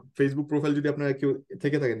 আমার ফেসবুক প্রোফাইল যদি আপনারা কেউ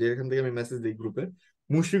থেকে থাকেন, যে এখান থেকে আমি মেসেজ দিই গ্রুপে,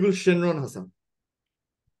 মুশফিকুল শেনরন হাসান।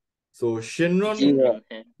 তো শেনরন, জিমরন,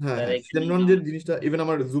 হ্যাঁ হ্যাঁ স্যার, হ্যাঁ, এখানে শেনরন যে জিনিসটা, ইভেন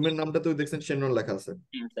আমার জুমের নামটাতেও দেখছেন শেনরন লেখা আছে।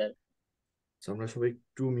 হ্যাঁ স্যার। আচ্ছা, আমরা সবাই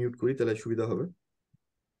একটু মিউট করি, তাহলে সুবিধা হবে।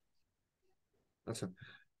 আচ্ছা,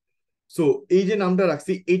 সো এই যে নামটা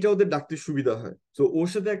রাখছি, এটা ওদের ডাকতে সুবিধা হয়। তো ওর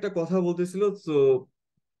সাথে একটা কথা বলতেছিল, তো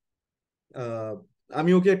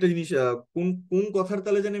আমি ওকে একটা জিনিস, কোন কোন কথার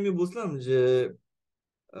তালে জানি আমি বুঝলাম যে,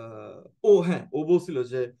 আহ, ও হ্যাঁ, ও বলছিল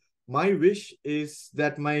যে মাই wish is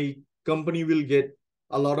that my company will get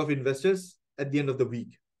a lot of investors at the end of the week.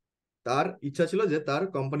 তার ইচ্ছা ছিল যে তার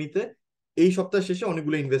কোম্পানিতে এই সপ্তাহ শেষে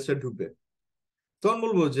অনেকগুলো ইনভেস্টর ঢুকবে। তখন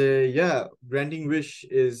বলবো যে ইয়া, grinding wish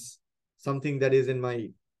is something that is in my,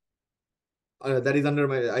 that is under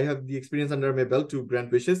my, I have the experience under my belt to grant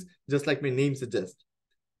wishes, just like my name suggests.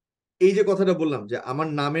 এই যে কথাটা বললাম যে আমার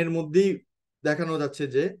নামের মধ্যেই দেখানো যাচ্ছে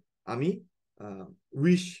যে আমি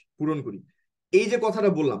উইশ পূরণ করি, এই যে কথাটা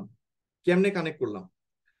বললাম, কেমনে কানেক্ট করলাম?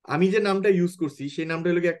 আমি যে নামটা ইউজ করছি সেই নামটা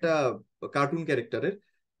হলো গিয়ে একটা কার্টুন ক্যারেক্টারের,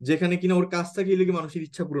 যেখানে কিনা ওর কাজ থাকে হলো গিয়ে মানুষের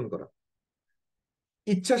ইচ্ছা পূরণ করা।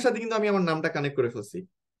 ইচ্ছার সাথে কিন্তু আমি আমার নামটা কানেক্ট করে ফেলছি।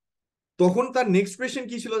 তখন তার নেক্সট কোয়েশ্চেন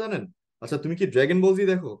কি ছিল জানেন? আচ্ছা, তুমি কি ড্রাগন বল জি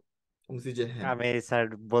দেখো? আমি বলছি যে হ্যাঁ। আমি স্যার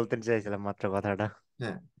বলতে চাইছিলাম মাত্র কথাটা।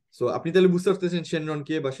 হ্যাঁ, সো আপনি তাহলে বুঝতে পারতেছেন শেনরন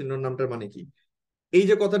কে বা শেনরন নামটার মানে কি। এই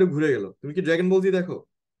যে কথাটা ঘুরে গেল, তুমি কি ড্রাগন বল জি দেখো?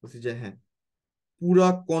 বলছি যে হ্যাঁ। পুরা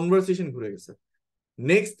কনভারসেশন ঘুরে গেছে।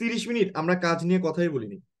 নেক্সট 30 মিনিট আমরা কাজ নিয়ে কথাই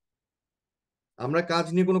বলিনি, আমরা কাজ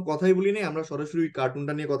নিয়ে কোনো কথাই বলিনি, আমরা সরাসরি ওই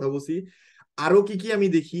কার্টুনটা নিয়ে কথা বলছি। আরো কি কি আমি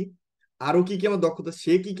দেখি, আরো কি কি আমার দক্ষতা,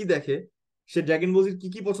 সে কি কি দেখে, সে ড্রাগন বল জির কি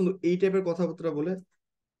কি পছন্দ, এই টাইপের কথাবার্তা বলে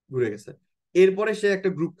ঘুরে গেছে। এরপরে সে একটা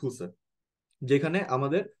গ্রুপ খুলছে, যেখানে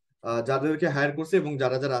আমাদের যাদেরকে হায়ার করছে এবং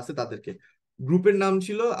যারা যারা আছে তাদেরকে, গ্রুপের নাম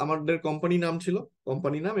ছিল, আমাদের কোম্পানি নাম ছিল,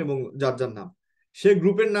 কোম্পানি নাম এবং যার যার নাম। সে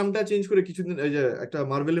গ্রুপের নামটা চেঞ্জ করে কিছুদিন, এই যে একটা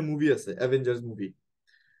মার্ভেলের মুভি আছে অ্যাভেঞ্জার্স মুভি,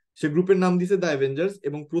 সে গ্রুপের নাম দিছে দ্য অ্যাভেঞ্জার্স,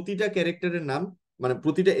 এবং প্রতিটা ক্যারেক্টারের নাম, মানে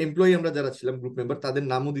প্রতিটা এমপ্লয়ি আমরা যারা ছিলাম গ্রুপ মেম্বার, তাদের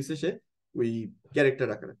নামও দিছে সে ওই ক্যারেক্টার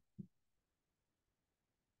আকারে।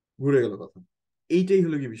 ঘুরে গেল কথা। এইটাই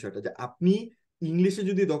হলো কি বিষয়টা, যে আপনি ইংলিশে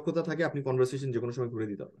যদি দক্ষতা থাকে, আপনি কনভারসেশন যে কোনো সময় ঘুরে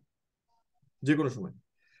দিতে পারবেন, যে কোনো সময়।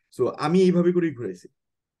 সো আমি এইভাবে করেই ঘুরাইছি,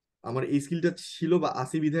 আমার এই স্কিলটা ছিল বা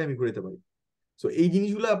আসি বিধায় আমি ঘুরাইতে পারি। সো এই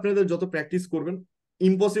জিনিসগুলো আপনাদের যত প্র্যাকটিস করবেন,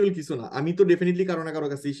 ইম্পসিবল কিছু না, আমি তো ডেফিনেটলি কারো না কারো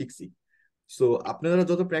কাছেই শিখছি। সো আপনারা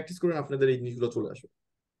যত প্র্যাকটিস করেন, আপনাদের এই জিনিসগুলো চলে আসবে,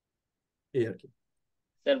 এই আর কি।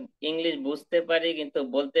 স্যার, ইংলিশ বুঝতে পারি কিন্তু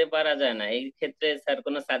বলতে পারা যায় না, এই ক্ষেত্রে স্যার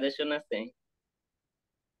কোনো সাজেশন আছে?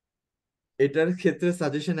 এটার ক্ষেত্রে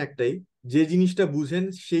সাজেশন একটাই, যে জিনিসটা বুঝেন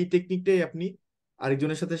সেই টেকনিকটাই আপনি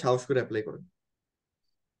আরেকজনের সাথে সাহস করে অ্যাপ্লাই করেন।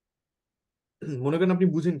 মনে করেন আপনি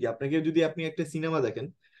বুঝেন কি, আপনাকে যদি আপনি একটা সিনেমা দেখেন,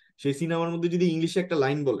 সেই সিনেমার মধ্যে যদি ইংলিশে একটা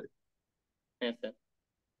লাইন বলে, হ্যাঁ স্যার।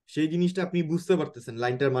 সেই জিনিসটা আপনি বুঝতে পারতেছেন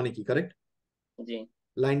লাইনটার মানে কি, কারেক্ট? জি।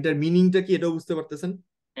 লাইনটার মিনিংটা কি এটাও বুঝতে পারতেছেন।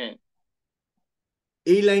 হ্যাঁ।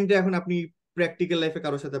 এই লাইনটা এখন আপনি প্র্যাকটিক্যাল লাইফে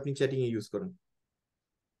কারোর সাথে আপনি চ্যাটিং এ ইউজ করেন।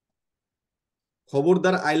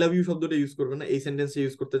 খবরদার আই লাভ ইউ শব্দটা ইউজ করবেন না, এই সেন্টেন্সে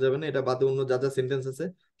ইউজ করতে যাবেন না, এটা বাদে অন্য যা যা সেন্টেন্স আছে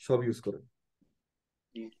সব ইউজ করেন।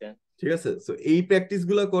 জি স্যার। ঠিক আছে, তো এই প্র্যাকটিস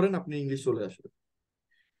গুলা করেন, আপনি ইংলিশ চলে আসবে।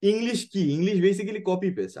 ইংলিশ কি, ইংলিশ বেসিক্যালি কপি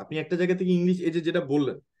পেস্ট। আপনি একটা জায়গা থেকে ইংলিশ, এই যে যেটা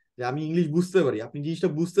বললেন যে আমি ইংলিশ বুঝতে পারি, আপনি জিনিসটা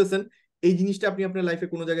বুঝতেছেন, এই জিনিসটা আপনি আপনার লাইফে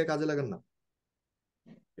কোনো জায়গায় কাজে লাগান না।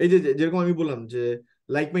 এই যে যেরকম আমি বললাম যে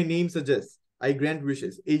like my name suggest, I grant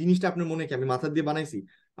wishes, এই জিনিসটা আপনার মনে কি আমি মাথা দিয়ে বানাইছি?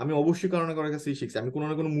 আমি অবশ্যই কারো না কারোর কাছেই শিখছি, আমি কোনো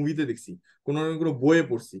না কোনো মুভিতে দেখছি, কোনো না কোনো বইয়ে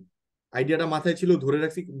পড়ছি, আইডিয়াটা মাথায় ছিল, ধরে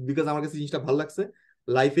রাখছি, বিকজ আমার কাছে জিনিসটা ভালো লাগছে,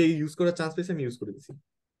 লাইফে ইউজ করার চান্স পেয়েছি, আমি ইউজ করে দিছি।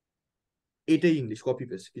 এটাই ইংলিশ, কপি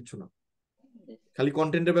পেস্ট, কিচ্ছু না। খালি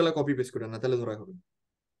কন্টেন্টের বেলা কপি পেস্ট করে না, তাহলে ধরা হবে।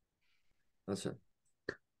 আচ্ছা,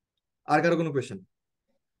 আর কারো কোনো কোয়েশ্চেন?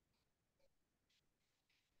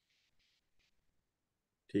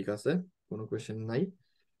 ঠিক আছে, কোনো কোয়েশ্চেন নাই।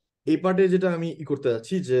 এই পার্টে যেটা আমি করতে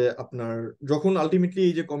যাচ্ছি যে আপনার যখন আলটিমেটলি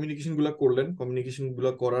এই যে কমিউনিকেশন গুলো করলেন, কমিউনিকেশন গুলো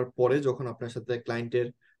করার পরে যখন আপনার সাথে ক্লায়েন্টের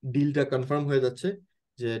ডিলটা কনফার্ম হয়ে যাচ্ছে,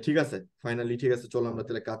 যে ঠিক আছে, ফাইনালি ঠিক আছে, চলো আমরা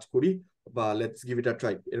তাহলে কাজ করি, বা let's give it a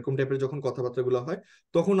try, এরকম টাইপের যখন কথাবার্তাগুলো হয়,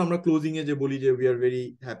 তখন আমরা ক্লোজিং এ যে বলি যে উই আর ভেরি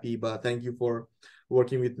হ্যাপি, বা thank you for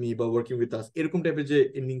working with me, বা ওয়ার্কিং উইথ আস, এরকম টাইপের যে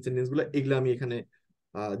এন্ডিং সেন্টেন্স গুলো, এগুলো আমি এখানে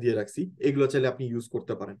দিয়ে রাখছি। এগুলো চাইলে আপনি ইউজ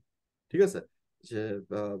করতে পারেন। ঠিক আছে, যে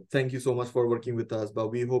thank you so much for working with us, বা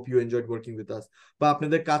we hope you enjoyed working with us, বা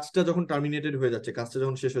আপনাদের কাজটা যখন টার্মিনেটেড হয়ে যাচ্ছে, কাজটা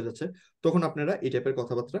যখন শেষ হয়ে যাচ্ছে, তখন আপনারা এই টাইপের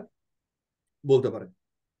কথাবার্তা বলতে পারেন।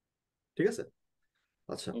 ঠিক আছে,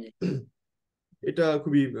 আচ্ছা। জি। এটা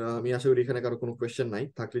খুবই আমি আশা করি এখানে কারো কোনো কোয়েশ্চেন নাই,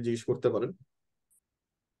 থাকলে জিজ্ঞেস করতে পারেন।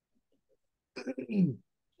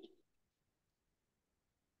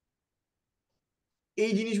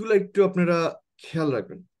 এই জিনিসগুলো একটু আপনারা খেয়াল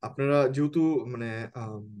রাখবেন। আপনারা যেহেতু মানে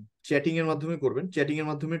চ্যাটিং এর মাধ্যমে করবেন, চ্যাটিং এর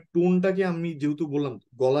মাধ্যমে টোনটাকে, আমি যেহেতু বললাম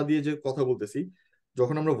গলা দিয়ে যে কথা বলতেছি,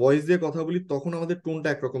 যখন আমরা ভয়েস দিয়ে কথা বলি তখন আমাদের টোনটা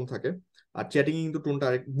একরকম থাকে, আর চ্যাটিং এ কিন্তু টোনটা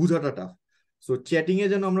আরেক, বুঝাটা টাফ। সো চ্যাটিং এ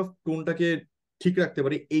যেন আমরা টোনটাকে ঠিক রাখতে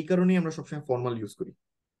পারি, এই কারণেই আমরা সবসময় ফর্মাল ইউজ করি।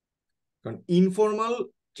 কারণ ইনফর্মাল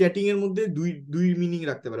চ্যাটিং এর মধ্যে দুই দুই মিনিং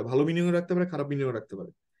রাখতে পারে, ভালো মিনিংও রাখতে পারে, খারাপ মিনিংও রাখতে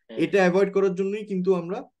পারে। হ্যাঁ। এটা অ্যাভয়েড করার জন্যই কিন্তু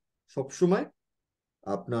আমরা সবসময়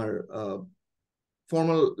আপনার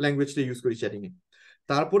ফর্মাল ল্যাঙ্গুয়েজটা ইউজ করি চ্যাটিং এ।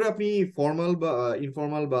 তারপরে আপনি ফর্মাল বা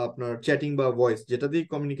ইনফর্মাল বা আপনার চ্যাটিং বা ভয়েস যেটা দিয়ে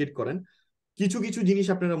কমিউনিকেট করেন, কিছু কিছু জিনিস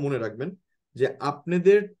আপনারা মনে রাখবেন, যে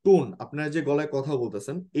আপনাদের টোন, আপনারা যে গলায় কথা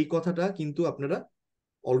বলতেছেন, এই কথাটা কিন্তু আপনারা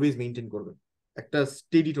অলওয়েজ মেনটেন করবেন, একটা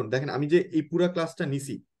স্টেডি টোন। দেখেন আমি যে এই পুরো ক্লাসটা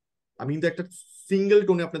নিছি, আমি কিন্তু একটা সিঙ্গেল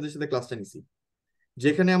টোনে আপনাদের সাথে ক্লাসটা নিছি।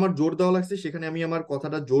 যেখানে আমার জোর দেওয়া লাগছে সেখানে আমি আমার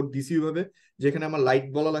কথাটা জোর দিছি ওইভাবে, যেখানে আমার লাইট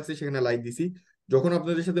বলা লাগছে সেখানে লাইট দিছি। যখন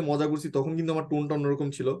আপনাদের সাথে মজা করছি তখন কিন্তু আমার টোনটা অন্যরকম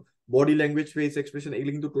ছিল, বডি ল্যাঙ্গুয়েজ, ফেস এক্সপ্রেশন,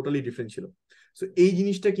 এগুলো কিন্তু টোটালি ডিফারেন্ট ছিল। সো এই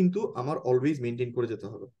জিনিসটা কিন্তু আমার অলওয়েজ মেনটেন করে যেতে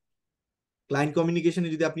হবে। ক্লায়েন্ট কমিউনিকেশনে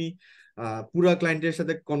যদি আপনি পুরা ক্লায়েন্টের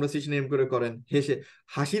সাথে কনভারসেশন এম করে করেন, হেসে,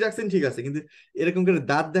 হাসি রাখছেন ঠিক আছে, কিন্তু এরকম করে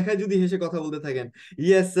দাঁত দেখায় যদি হেসে কথা বলতে থাকেন,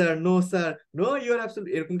 yes sir, no sir, no you R absolute,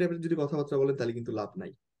 এরকম টাইপের যদি কথাবার্তা বলেন, তাহলে কিন্তু লাভ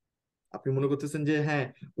নাই। আপনি মনে করতেছেন যে হ্যাঁ,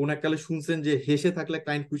 কোন এককালে শুনছেন যে হেসে থাকলে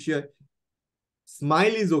ক্লায়েন্ট খুশি হয়,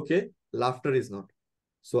 smile is okay, laughter is not.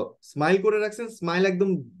 So smile করে রাখছেন, স্মাইল একদম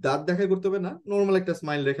দাঁত দেখায় করতে হবে না, নর্মাল একটা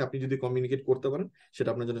স্মাইল রেখে আপনি যদি কমিউনিকেট করতে পারেন, সেটা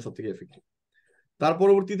আপনার জন্য সব থেকে এফেক্টিভ। তার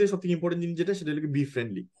পরবর্তীতে সব থেকে ইম্পর্টেন্ট জিনিস যেটা, সেটা হলো বি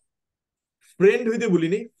ফ্রেন্ডলি। ফ্রেন্ড হইতে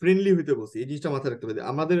বলিনি, ফ্রেন্ডলি হইতে বলছি, এই জিনিসটা মাথায় রাখতে হবে।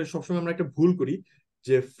 আমাদের সবসময় আমরা একটা ভুল করি,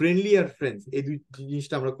 যে ফ্রেন্ডলি আর ফ্রেন্ডস, এই দুই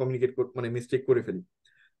জিনিসটা আমরা কমিউনিকেট মানে মিস্টেক করে ফেলি।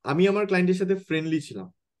 আমি আমার ক্লায়েন্টের সাথে ফ্রেন্ডলি ছিলাম,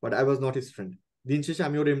 but I was not his friend. দিন শেষে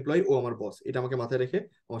আমি ওর এমপ্লয়ি, ও আমার বস, এটা আমাকে মাথায় রেখে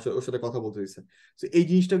ওর সাথে কথা বলতে দিচ্ছে। তো এই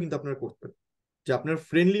জিনিসটাও কিন্তু আপনারা করতে পারেন, যে আপনারা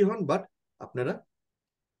ফ্রেন্ডলি হন, বাট আপনারা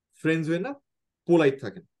ফ্রেন্ডস হয়ে না, পোলাইট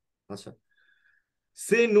থাকেন। আচ্ছা,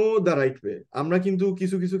 say know the right way. আমরা কিন্তু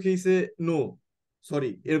কিছু কিছু কেসে নো,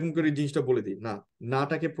 সরি, এরকম করে জিনিসটা বলে দিই না,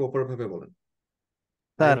 নাটাকে প্রপার ভাবে বলেন।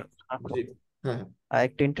 আই, স্যার, জি, হ্যাঁ হ্যাঁ।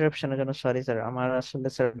 একটু ইন্টারাপশনের জন্য সরি স্যার, আমার আসলে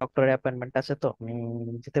স্যার ডক্টরের অ্যাপয়েন্টমেন্ট আছে, তো আমি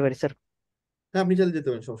যেতে পারি স্যার? হ্যাঁ, আপনি চাইলে যেতে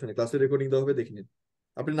পারেন, সমস্যা নেই, ক্লাসের রেকর্ডিং দেওয়া হবে, দেখে নিন।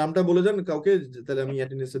 আপনি নামটা বলে যান কাউকে, তাহলে আমি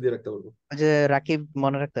অ্যাটেন্ডেন্সটা দিয়ে রাখতে পারবো। ওই যে রাকিব,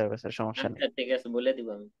 মনে রাখতে হবে স্যার, সমস্যা নেই। আচ্ছা ঠিক আছে, বলে দিব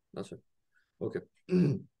আমি। আচ্ছা, ওকে।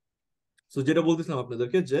 সো যেটা বলতেছিলাম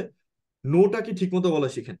আপনাদেরকে, যে নোটাকে ঠিক মতো বলা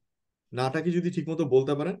শিখেন। নাটাকে যদি ঠিক মতো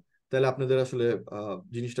বলতে পারেন, তাহলে আপনাদের আসলে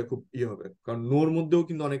জিনিসটা খুব ইয়ে হবে। কারণ নোর মধ্যেও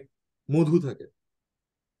কিন্তু অনেক মধু থাকে,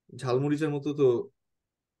 ঝালমরিচের মতো তো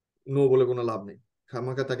নো বলে কোনো লাভ নেই,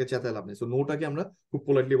 খামাখা তাকে চেতায় লাভ নেই। সো নোটাকে আমরা খুব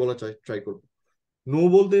পোলাইটলি বলা ট্রাই করবো। নো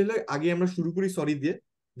বলতে হলে আগে আমরা শুরু করি সরি দিয়ে,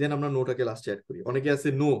 দেন আমরা নোটাকে লাস্টে অ্যাড করি। অনেকে আছে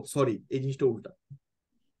নো সরি, এই জিনিসটা উল্টা,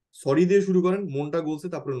 সরি দিয়ে শুরু করেন, মনটা গলছে,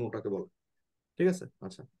 তারপরে নোটাকে বলেন। ঠিক আছে,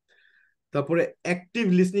 আচ্ছা। তারপরে অ্যাক্টিভ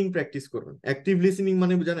লিসনিং প্র্যাকটিস করবেন। অ্যাক্টিভ লিসনিং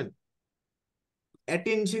মানে জানেন,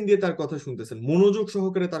 অ্যাটেনশন দিয়ে তার কথা শুনতেছেন, মনোযোগ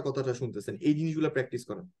সহকারে তার কথাটা শুনতেছেন, এই জিনিসগুলো প্র্যাকটিস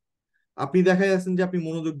করেন। আপনি দেখাই আছেন যে আপনি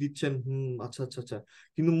মনোযোগ দিচ্ছেন, আচ্ছা আচ্ছা আচ্ছা,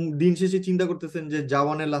 কিন্তু দিন শেষে চিন্তা করতেছেন যে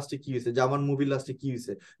জাওয়ানের লাস্টে কি হয়েছে, জাওয়ান মুভির লাস্টে কি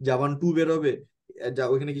হয়েছে, জাওয়ান 2 বের হবে,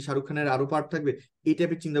 ওইখানে কি শাহরুখ খানের আরো পার্ট থাকবে, এই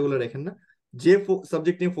টাইপের চিন্তাগুলো রাখেন না। যে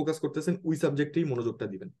সাবজেক্ট নিয়ে ফোকাস করতেছেন ওই সাবজেক্টেই মনোযোগটা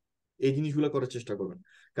দিবেন। এই জিনিসগুলো করার চেষ্টা করবেন।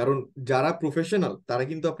 কারণ যারা প্রফেশনাল তারা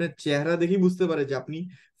কিন্তু আপনার চেহারা দেখেই বুঝতে পারে যে আপনি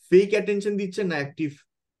ফেক অ্যাটেনশন দিচ্ছেন না অ্যাক্টিভ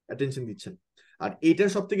অ্যাটেনশন দিচ্ছেন। আর এইটার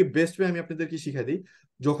সব থেকে বেস্ট ওয়ে আমি আপনাদেরকে শিখা দিই,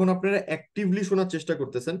 যখন আপনারা অ্যাক্টিভলি শোনার চেষ্টা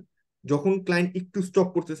করতেছেন, যখন ক্লায়েন্ট একটু স্টপ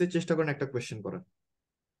করতেছে, চেষ্টা করেন একটা কোয়েশ্চেন করার,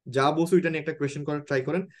 যা বসে ওইটা নিয়ে একটা কোয়েশ্চেন করার ট্রাই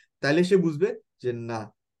করেন। তাইলে সে বুঝবে যে না,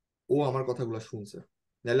 ও আমার কথাগুলো শুনছে,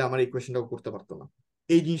 নাহলে আমার এই কোয়েশ্চেনটাও করতে পারতো না।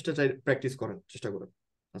 এই জিনিসটা প্র্যাকটিস করেন, চেষ্টা করেন।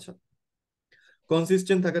 আচ্ছা,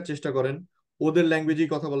 কনসিস্টেন্ট থাকার চেষ্টা করেন, ওদের ল্যাঙ্গুয়েজেই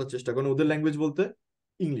কথা বলার চেষ্টা করেন। ওদের ল্যাঙ্গুয়েজ বলতে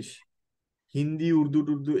ইংলিশ, হিন্দি, উর্দু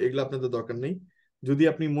টুর্দু এগুলো আপনাদের দরকার নেই। যদি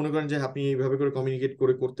আপনি মনে করেন যে আপনি এইভাবে করে কমিউনিকেট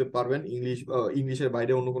করে করতে পারবেন, ইংলিশের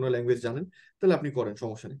বাইরে অন্য কোনো ল্যাঙ্গুয়েজ জানেন, তাহলে আপনি করেন,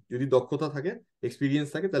 সমস্যা নেই। যদি দক্ষতা থাকে, এক্সপিরিয়েন্স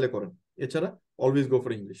থাকে, তাহলে করেন। এছাড়া অলওয়েজ গো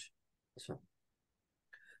ফর ইংলিশ। আচ্ছা,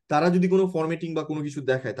 তারা যদি কোনো ফরম্যাটিং বা কোনো কিছু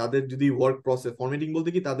দেখায়, তাদের যদি ওয়ার্ক প্রসেস, ফরম্যাটিং বলতে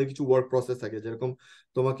কি তাদের কিছু ওয়ার্ক প্রসেস থাকে, যেরকম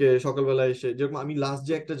তোমাকে সকালবেলা এসে, যেরকম আমি লাস্ট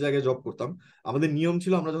যে একটা জায়গায় জব করতাম, আমাদের নিয়ম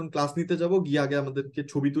ছিল আমরা যখন ক্লাস নিতে যাব গিয়ে আগে আমাদেরকে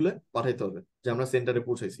ছবি তুলে পাঠাইতে হবে যে আমরা সেন্টারে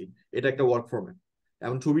পৌঁছাইছি। এটা একটা ওয়ার্ক ফরম্যাট।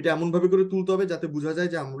 এমন ছবিটা এমন ভাবে করে তুলতে হবে যাতে বোঝা যায়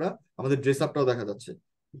যে আমরা, আমাদের ড্রেস আপটাও দেখা যাচ্ছে,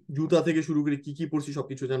 জুতা থেকে শুরু করে কি কি পরছি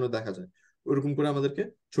সবকিছু যেন দেখা যায়, ওরকম করে আমাদেরকে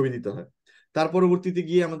ছবি দিতে হয়। তার পরবর্তীতে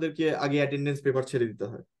গিয়ে আমাদেরকে আগে অ্যাটেন্ডেন্স পেপার ছেড়ে দিতে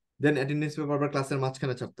হয়, দেন অ্যাটেন্ডেন্স পেপার আবার ক্লাসের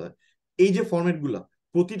মাঝখানে ছাড়তে হয়। এই যে ফরম্যাট গুলা,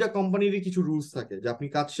 প্রতিটা কোম্পানিরই কিছু রুলস থাকে যে আপনি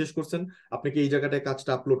কাজ শেষ করছেন, আপনাকে এই জায়গাটায়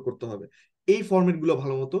কাজটা আপলোড করতে হবে। এই ফরম্যাট গুলো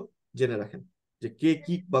ভালো মতো জেনে রাখেন, যে কে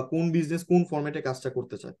কি বা কোন বিজনেস কোন ফরম্যাটে কাজটা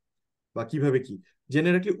করতে চায় বা কিভাবে কি,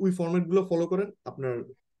 জেনে রাখলে ওই ফরম্যাট গুলো ফলো করেন, আপনার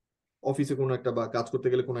অফিসে কোনো একটা বা কাজ করতে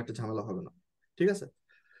গেলে কোনো একটা ঝামেলা হবে না। ঠিক আছে?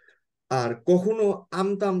 আর কখনো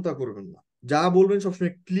আমতা আমতা করবেন না, যা বলবেন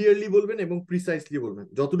সবসময় ক্লিয়ারলি বলবেন এবং প্রিসাইসলি বলবেন।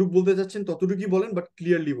 যতটুকু বলতে চাচ্ছেন ততটুকুই বলেন, বাট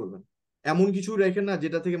ক্লিয়ারলি বলবেন। এমন কিছু রাখেন না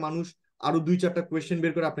যেটা থেকে মানুষ আরো 2-4টা কোয়েশ্চেন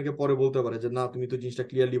বের করে আপনাকে পরে বলতে পারে যে না তুমি তো জিনিসটা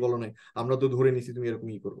ক্লিয়ারলি বলো নাই, আমরা তো ধরে নিছি তুমি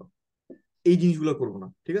এরকমই করবা। এই জিনিসগুলো করবো না,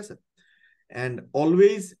 ঠিক আছে? And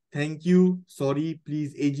always thank you, sorry, please,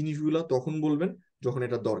 এই জিনিসগুলো তখন বলবেন যখন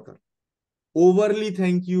এটা দরকার। ওভারলি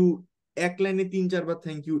থ্যাংক ইউ, এক লাইনে 3-4 বার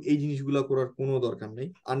থ্যাংক ইউ, এই জিনিসগুলো করার কোনো দরকার নেই।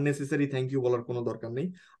 আননেসেসারি থ্যাংক ইউ বলার কোনো দরকার নেই।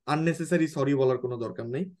 আননেসেসারি সরি বলার কোনো দরকার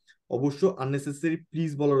নেই। অবশ্য আননেসেসারি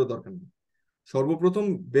প্লিজ বলারও দরকার নেই। সর্বপ্রথম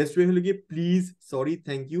বেস্ট ওয়ে হলো গিয়ে প্লিজ, সরি,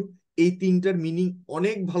 থ্যাংক ইউ, এই তিনটার মিনিং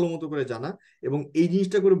অনেক ভালো মতো করে জানা এবং এই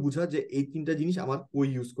জিনিসটা করে বোঝা যে এই তিনটা জিনিস আমার কই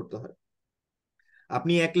ইউজ করতে হয়।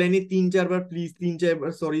 আপনি এক লাইনে 3-4 বার please, 3-4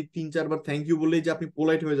 bar sorry, 3-4 bar thank you বললেই যে আপনি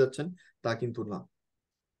পোলাইট হয়ে যাচ্ছেন, তা কিন্তু না।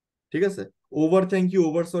 ঠিক আছে? ওভার থ্যাংক ইউ,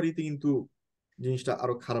 ওভার সরিতে কিন্তু জিনিসটা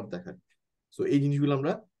আরো খারাপ দেখায়। সো এই জিনিসগুলো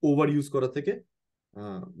আমরা ওভার ইউজ করা থেকে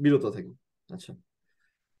বিরত থাকি। আচ্ছা,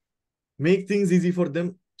 make things easy for them,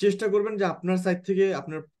 চেষ্টা করবেন যে আপনার সাইড থেকে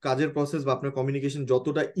আপনার কাজের প্রসেস বা আপনার কমিউনিকেশন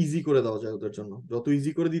যতটা ইজি করে দেওয়া যায় ওদের জন্য, যত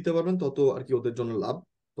ইজি করে দিতে পারবেন তত আর কি ওদের জন্য লাভ,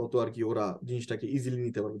 তত আর কি ওরা জিনিসটাকে ইজিলি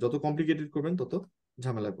নিতে পারবে। যত কমপ্লিকেটেড করবেন তত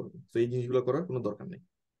ঝামেলা করবেন। তো এই জিনিসগুলো করার কোনো দরকার নেই।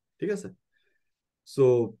 ঠিক আছে? সো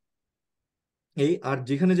এই, আর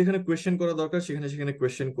যেখানে যেখানে কোয়েশ্চেন করা দরকার সেখানে সেখানে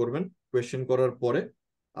কোয়েশ্চেন করবেন। কোয়েশ্চেন করার পরে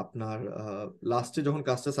আপনার লাস্টে যখন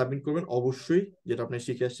কাজটা সাবমিট করবেন, অবশ্যই যেটা আপনি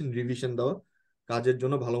শিখে আসছেন, রিভিশন দেওয়া। কাজের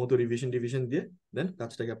জন্য ভালো মতো রিভিশন টিভিশন দিয়ে দেন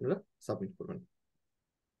কাজটাকে আপনারা সাবমিট করবেন।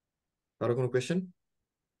 কারো কোনো কোয়েশ্চেন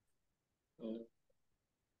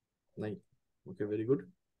নাই? ওকে, ভেরি গুড।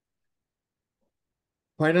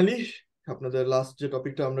 ফাইনালি আপনাদের লাস্ট যে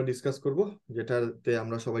টপিকটা আমরা ডিসকাস করব, যেটাতে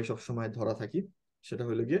আমরা সবাই সবসময় ধরা থাকি, সেটা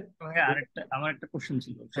হলো গিয়ে, ভাইয়া, আমার একটা কোশ্চেন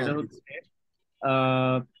ছিল, হ্যাঁ সেটা প্লিজ। হচ্ছে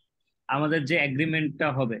আহ, আমাদের যে এগ্রিমেন্টটা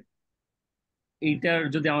হবে, এইটার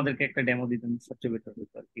যদি আমাদেরকে একটা ডেমো দিতেন সবচেয়ে বেটার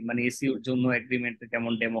হতো আর কি। মানে এসইওর জন্য এগ্রিমেন্ট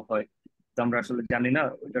কেমন ডেমো হয় তো আমরা আসলে জানি না,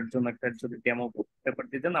 ওইটার জন্য একটা যদি ডেমো পেপার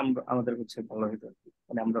দিতেন আমরা, আমাদের হচ্ছে ভালো হতো আর কি।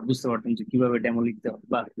 মানে আমরা বুঝতে পারতাম যে কিভাবে ডেমো লিখতে হয়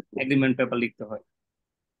বা এগ্রিমেন্ট পেপার লিখতে হয়।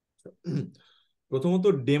 প্রথমত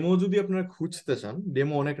ডেমো যদি আপনারা খুঁজতে চান,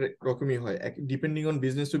 ডেমো অনেক রকমই হয়, depending on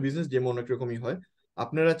business to business demo অনেক রকমই হয়।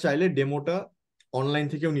 আপনারা চাইলে ডেমোটা অনলাইন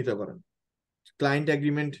থেকেও নিতে পারেন। ক্লায়েন্ট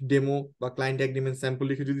এগ্রিমেন্ট ডেমো বা ক্লায়েন্ট এগ্রিমেন্ট স্যাম্পল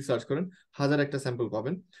লিখে যদি সার্চ করেন, হাজার একটা স্যাম্পল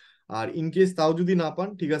পাবেন। আর ইন কেস তাও যদি না পান,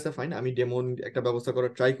 ঠিক আছে ফাইন, আমি ডেমো একটা ব্যবস্থা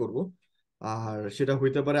করার ট্রাই করব। আর সেটা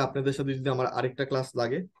হইতে পারে আপনাদের সাথে যদি আমার আরেকটা ক্লাস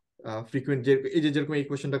লাগে, ফ্রিকুয়েন্ট, যে এই যে যেরকম এই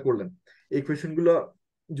কোয়েশ্চেনটা করলেন, এই কোয়েশ্চেনগুলো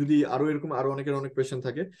যদি আরো এরকম আরো অনেকের অনেক কোয়েশ্চেন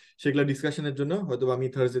থাকে, সেগুলো ডিসকাশনের জন্য হয়তো আমি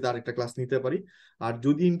থার্সডেতে আরেকটা ক্লাস নিতে পারি। আর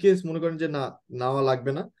যদি ইন কেস মনে করেন যে না, নেওয়া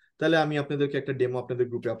লাগবে না, তাহলে আমি আপনাদেরকে একটা ডেমো আপনাদের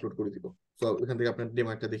গ্রুপে আপলোড করে দিব। তো ওখান থেকে আপনার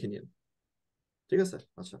ডেমো একটা দেখে নিন। ঠিক আছে?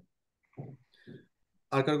 আচ্ছা,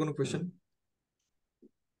 আর কার কোনো কোয়েশ্চেন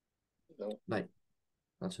নাই?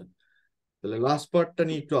 আচ্ছা, তাহলে লাস্ট পার্টটা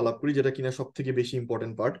নিয়ে একটু আলাপ করি, যেটা কিনা সব থেকে বেশি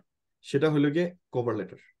ইম্পর্টেন্ট পার্ট। সেটা হলো গিয়ে কভার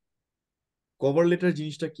লেটার। কভার লেটার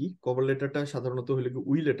জিনিসটা কি? কভার লেটারটা সাধারণত হলো গিয়ে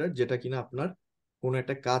উই লেটার, যেটা কিনা আপনার কোনো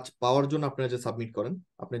একটা কাজ পাওয়ার জন্য আপনারা যে সাবমিট করেন,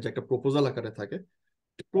 আপনার যে একটা প্রপোজাল আকারে থাকে।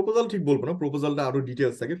 প্রপোজাল ঠিক বলবো না, প্রপোজালটা আরো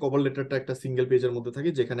ডিটেলস থাকে। কভার লেটারটা একটা সিঙ্গেল পেজের মধ্যে থাকে,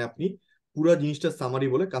 যেখানে আপনি পুরো জিনিসটা সামারি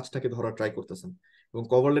বলে কাজটাকে ধরার ট্রাই করতেছেন। এবং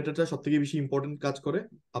কভার লেটারটা সব থেকে বেশি ইম্পর্টেন্ট কাজ করে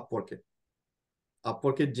আপওয়ার্কে।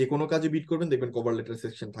 আপওয়ার্কে যে কোনো কাজে বিট করবেন দেখবেন কভার লেটার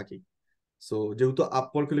সেকশন থাকেই। সো যেহেতু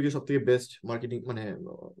আপওয়ার্ক হলো গিয়ে সব থেকে বেস্ট মার্কেটিং, মানে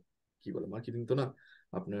কি বলে, মার্কেটিং তো না,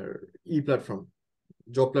 আপনার প্ল্যাটফর্ম,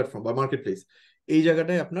 জব প্ল্যাটফর্ম বা মার্কেট প্লেস, এই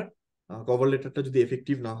জায়গাটায় আপনার কভার লেটারটা যদি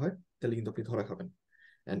এফেক্টিভ না হয়, তাহলে কিন্তু আপনি ধরা খাবেন।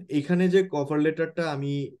 এন্ড এইখানে যে কভার লেটারটা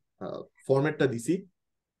আমি ফরম্যাটটা দিছি,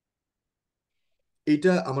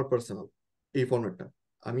 এইটা আমার পার্সোনাল, এই ফরম্যাটটা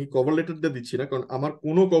আমি কভার লেটারটা দিচ্ছি না, কারণ আমার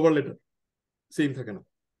কোনো কভার লেটার সেম থাকে না।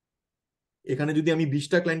 এখানে যদি আমি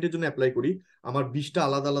 20টা ক্লায়েন্টের জন্য অ্যাপ্লাই করি, আমার 20টা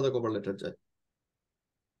আলাদা আলাদা কভার লেটার যায়।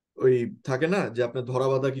 ওই থাকে না যে আপনার ধরা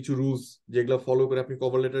বাঁধা কিছু রুলস যেগুলো ফলো করে আপনি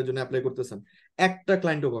কভার লেটারের জন্য অ্যাপ্লাই করতেছেন, একটা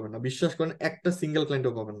ক্লায়েন্টও পাবেন না, বিশ্বাস করেন একটা সিঙ্গেল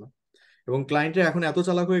ক্লায়েন্টও পাবেন না। এবং ক্লায়েন্টরা এখন এত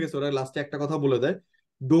চালাক হয়ে গেছে, ওরা লাস্টে একটা কথা বলে দেয়,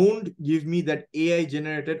 don't give me that AI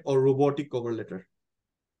generated or robotic cover letter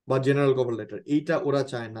বা জেনারেল কভার লেটার, এইটা ওরা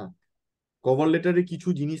চায় না। কভার লেটারে কিছু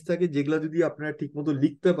জিনিস থাকে যেগুলো যদি আপনারা ঠিক মতো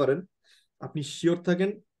লিখতে পারেন, আপনি শিওর থাকেন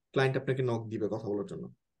ক্লায়েন্ট আপনাকে নক দিবে কথা বলার জন্য।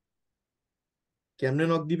 কেমনে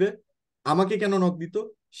নক দিবে, আমাকে কেন নক দিত,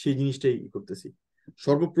 সেই জিনিসটাই করতেছি।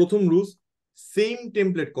 সর্বপ্রথম রুলস, সেম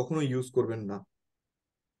টেমপ্লেট কখনো ইউজ করবেন না।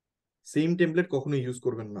 সেম টেমপ্লেট কখনো ইউজ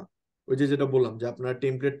করবেন না। ওই যে যেটা বললাম যে আপনার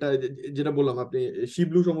টেমপ্লেটটা, যেটা বললাম আপনি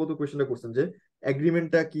শিবলু সম্ভবত কোয়েশ্চেনটা করছেন যে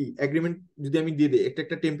এগ্রিমেন্টটা কি, এগ্রিমেন্ট যদি আমি দিয়ে দিই, একটা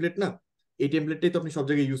একটা টেমপ্লেট না, এই টেমপ্লেটটাই তো আপনি সব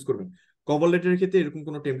জায়গায় ইউজ করবেন। কভার লেটারের ক্ষেত্রে এরকম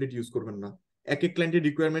কোনো টেমপ্লেট ইউজ করবেন না। এক এক ক্লায়েন্টের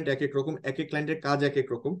রিকোয়ারমেন্ট এক এক রকম, এক এক ক্লায়েন্টের কাজ এক এক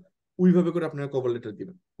রকম, ওইভাবে করে আপনারা কভার লেটার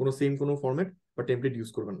দিবেন, কোনো ফরম্যাট বা টেমপ্লেট ইউজ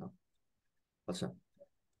করবেন না। আচ্ছা,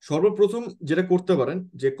 সর্বপ্রথম যেটা করতে পারেন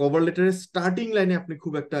যে কভার লেটারের স্টার্টিং লাইনে আপনি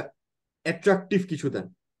খুব একটা অ্যাট্রাকটিভ কিছু দেন।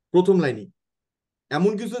 প্রথম লাইনে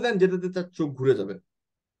এমন কিছু দেন যেটাতে তার চোখ ঘুরে যাবে।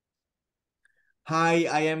 High,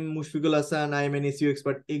 I am Mushfiqul Hasan, I am N SEO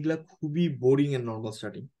expert, এগুলা খুবই বোরিং এন্ড নর্মাল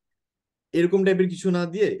স্টার্টিং। এরকম টাইপের কিছু না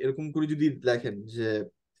দিয়ে এরকম করে যদি লেখেন যে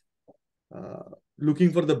looking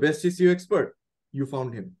for the best SEO expert, you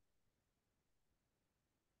found him,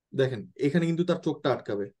 দেখেন এখানে কিন্তু তার চোখটা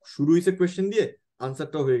আটকাবে। শুরু হয়েছে কোয়েশ্চেন দিয়ে,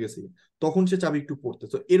 আনসারটাও হয়ে গেছে, তখন সে চাবি একটু পড়তে।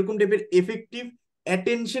 তো এরকম টাইপের এফেক্টিভ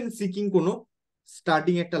অ্যাটেনশন সিকিং কোনো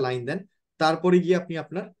স্টার্টিং একটা লাইন দেন। তারপরে গিয়ে আপনি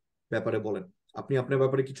আপনার ব্যাপারে বলেন, আপনি আপনার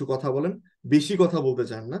ব্যাপারে কিছু কথা বলেন, বেশি কথা বলতে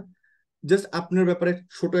চান না, জাস্ট আপনার ব্যাপারে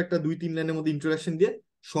ছোট একটা 2-3 লাইনের মধ্যে ইন্ট্রোডাকশন দিয়ে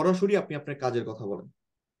সরাসরি আপনি আপনার কাজের কথা বলেন।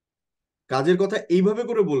 কাজের কথা এইভাবে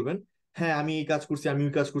করে বলবেন, হ্যাঁ আমি এই কাজ করছি, আমি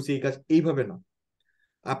ওই কাজ করছি, এই কাজ, এইভাবে না।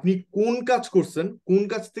 আপনি কোন কাজ করছেন, কোন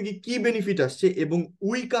কাজ থেকে কি বেনিফিট আসছে, এবং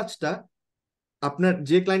ওই কাজটা আপনার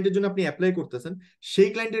যে ক্লায়েন্টের জন্য আপনি অ্যাপ্লাই করতেছেন সেই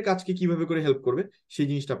ক্লায়েন্টের কাজকে কিভাবে করে হেল্প করবে, সেই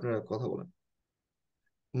জিনিসটা আপনারা কথা বলেন।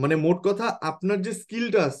 মানে মোট কথা, আপনার যে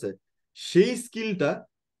স্কিলটা আছে সেই স্কিলটা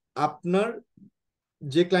আপনার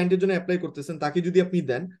যে ক্লায়েন্টের জন্য অ্যাপ্লাই করতেছেন তাকে যদি আপনি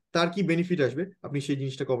দেন, তার কি বেনিফিট আসবে, আপনি সেই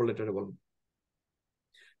জিনিসটা কভার লেটারে বলেন।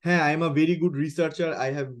 হ্যাঁ, I am a very good researcher, I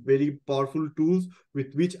have very powerful tools with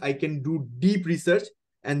which I can do deep research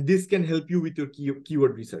and this can help you with your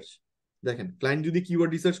keyword research. দেখেন ক্লায়েন্ট যদি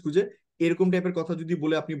কিওয়ার্ড রিসার্চ খুঁজে, এরকম টাইপের কথা যদি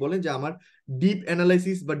বলে আপনি বলেন যে আমার ডিপ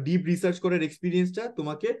অ্যানালাইসিস বা ডিপ রিসার্চ করার এক্সপিরিয়েন্সটা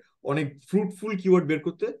তোমাকে অনেক ফ্রুটফুল কিওয়ার্ড বের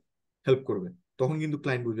করতে হেল্প করবে, তখন কিন্তু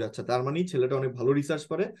ক্লায়েন্ট বুঝবে আচ্ছা তার মানে ছেলেটা অনেক ভালো রিসার্চ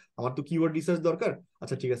করে, আমার তো কিওয়ার্ড রিসার্চ দরকার,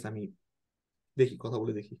 আচ্ছা ঠিক আছে আমি দেখি, কথা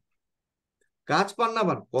বলে দেখি। কাজ পান না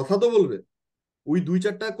পান, কথা তো বলবে। ওই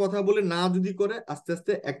 2-4টা কথা বলে না যদি করে, আস্তে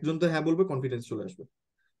আস্তে একজন তো হ্যাঁ বলবে, কনফিডেন্স চলে আসবে।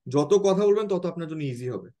 যত কথা বলবেন তত আপনার জন্য ইজি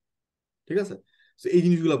হবে। ঠিক আছে, তো এই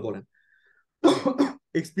জিনিসগুলো বলেন।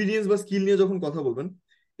 এক্সপিরিয়েন্স বা স্কিল নিয়ে যখন কথা বলবেন,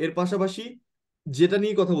 এর পাশাপাশি যেটা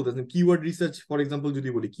নিয়ে কথা বলতেছেন, কিওয়ার্ড রিসার্চ ফর এক্সাম্পল যদি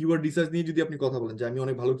বলি, কিওয়ার্ড রিসার্চ নিয়ে যদি আপনি কথা বলেন যে আমি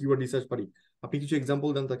অনেক ভালো কিওয়ার্ড রিসার্চ পারি, আপনি কিছু এক্সাম্পল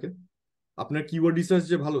দেন তাকে। আপনার কিওয়ার্ড রিসার্চ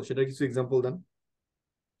যে ভালো সেটা কিছু এক্সাম্পল দেন,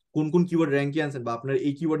 কোন কোন কিওয়ার্ড র্যাঙ্কে আনছেন, বা আপনার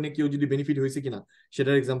এই কিওয়ার্ড নিয়ে কেউ যদি বেনিফিট হয়েছে কিনা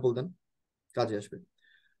সেটার এক্সাম্পল দেন, কাজে আসবে।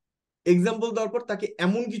 এক্সাম্পল দেওয়ার পর তাকে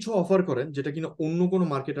এমন কিছু অফার করেন যেটা কিনা অন্য কোনো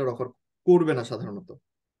মার্কেটার অফার করবে না সাধারণত।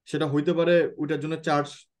 সেটা হইতে পারে ওইটার জন্য চার্জ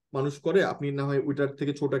মানুষ করে, আপনি না হয় ওইটার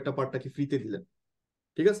থেকে ছোট একটা পার্টটাকে ফ্রিতে দিলেন,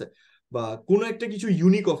 ঠিক আছে, বা কোনো একটা কিছু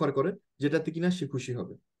ইউনিক অফার করেন যেটাতে কিনা সে খুশি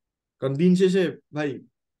হবে। কারণ দিন শেষে ভাই,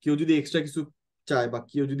 কেউ যদি এক্সট্রা কিছু চায় বা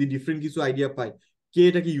কেউ যদি ডিফারেন্ট কিছু আইডিয়া পায়, কে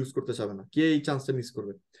এটাকে ইউজ করতে চাবে না, কে এই চান্সটা মিস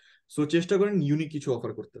করবে। সো চেষ্টা করেন ইউনিক কিছু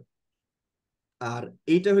অফার করতে। আর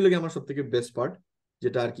এইটা হলো গিয়ে আমার সব থেকে বেস্ট পার্ট,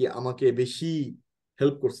 যেটা আর কি আমাকে বেশি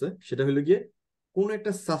হেল্প করছে, সেটা হলো গিয়ে কোনো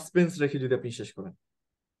একটা সাসপেন্স রেখে যদি আপনি শেষ করেন,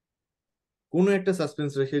 কোনো একটা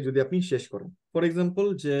সাসপেন্স রেখে যদি আপনি শেষ করেন। ফর এক্সাম্পল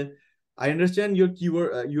যে I understand your keyword,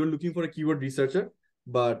 you are looking for a keyword researcher,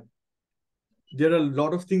 but there are a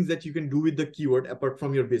lot of things that you can do with the keyword apart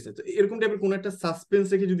from your business, এরকম টাইপের কোন একটা suspense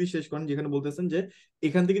রেখে যদি শেষ করেন, যেখানে বলতেছেন যে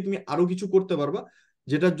এখান থেকে তুমি আরো কিছু করতে পারবা,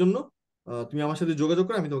 যেটার জন্য তুমি আমার সাথে যোগাযোগ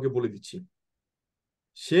করো, আমি তোমাকে বলে দিচ্ছি।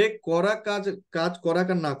 সে করা কাজ, কাজ করাক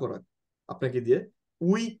আর না করাক আপনাকে দিয়ে,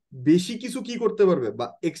 ওই বেশি কিছু কি করতে পারবে বা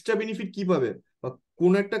এক্সট্রা বেনিফিট কি পাবে, বা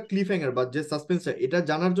কোন একটা ক্লিফ হ্যাঙ্গার বা যে সাসপেন্সটা, এটা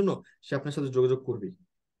জানার জন্য সে আপনার সাথে যোগাযোগ করবেই।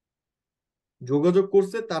 যোগাযোগ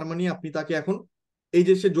করছে তার মানে আপনি তাকে এখন, এই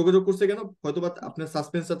যে সে যোগাযোগ করছে কেন, হয়তোবা আপনার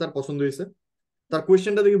সাসপেন্সটা তার পছন্দ হয়েছে, তার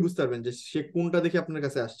কোয়েশ্চেনটা দেখে বুঝতে পারবেন যে সে কোনটা দেখে আপনার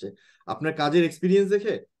কাছে আসছে, আপনার কাজের এক্সপিরিয়েন্স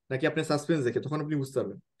দেখে নাকি আপনার সাসপেন্স দেখে, তখন আপনি বুঝতে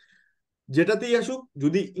পারবেন। যেটাতেই আসুক,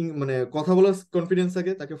 যদি মানে কথা বলার কনফিডেন্স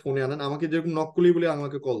থাকে তাকে ফোনে আনেন, আমাকে যেরকম নক করলেই বলে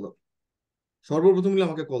আমাকে কল দাও, সর্বপ্রথম বলে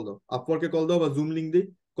আমাকে কল দাও, আপওয়ার্কে কল দাও বা জুম লিঙ্ক দিই,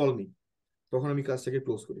 কল মি, তখন আমি কাজটাকে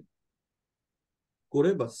ক্লোজ করি,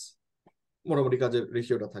 করে বাস মোটামুটি কাজের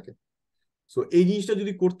রেশিওটা থাকে। সো এই জিনিসটা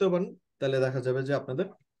যদি করতে পারেন তাহলে দেখা যাবে যে আপনাদের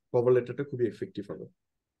কভার লেটারটা খুবই এফেক্টিভ হবে।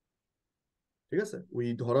 ঠিক আছে, ওই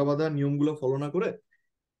ধরা বাঁধা নিয়মগুলো ফলো না করে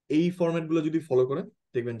এই ফরম্যাট গুলো যদি ফলো করেন,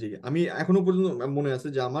 দেখবেন যে আমি এখনো পর্যন্ত মনে আছে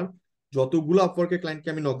যে আমার যতগুলো আপওয়ার্কের ক্লায়েন্টকে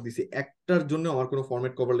আমি নক দিছি, একটার জন্য আমার কোনো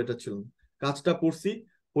ফরম্যাট কভার লেটার ছিল না। কাজটা পড়ছি,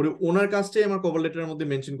 পরে ওনার কাজটাই আমার কভার লেটারের মধ্যে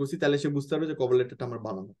মেনশন করছি, তাহলে সে বুঝতে পারবে যে কভার লেটারটা আমার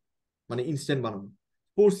বানানো, মানে ইনস্ট্যান্ট বানানো।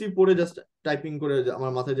 পড়ছি, পরে জাস্ট টাইপিং করে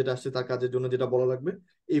আমার মাথায় যেটা আসছে তার কাজের জন্য যেটা বলা লাগবে,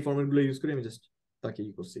 এই ফরম্যাট গুলো ইউজ করে আমি জাস্ট তাকে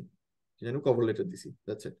ই করছি, যেন কভার লেটার দিছি,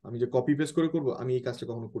 দ্যাটস ইট। আমি যে কপি পেস্ট করে করবো, আমি এই কাজটা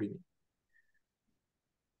কখনো করিনি।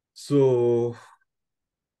 সো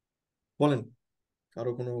বলেন,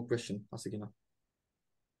 কারো কোনো কোয়েশ্চেন আছে কিনা?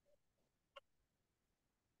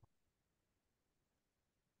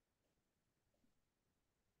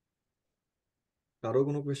 কারো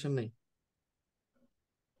কোনো কোয়েশ্চেন নেই?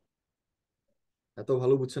 এত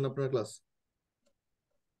ভালো বুঝছেন আপনার ক্লাস?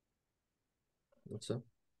 আচ্ছা,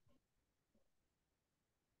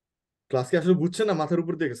 ক্লাস কি আসলে বুঝছেন না মাথার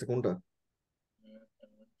উপর দিয়ে গেছে কোনটা?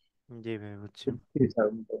 জি ভাই বুঝছি। জি স্যার,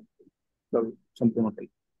 সব সম্পূর্ণটাই।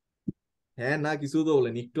 হ্যাঁ না কিছু তো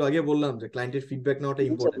বলেন, একটু আগে বললাম যে ক্লায়েন্টের ফিডব্যাক নেওয়াটা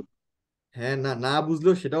ইম্পর্টেন্ট। হ্যাঁ না, না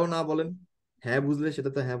বুঝলেও সেটাও না বলেন, হ্যাঁ বুঝলে সেটা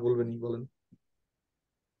তো হ্যাঁ বলবেনই, বলেন।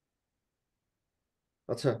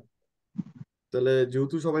 আচ্ছা, তাহলে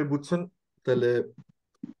যেহেতু সবাই বুঝছেন, তাহলে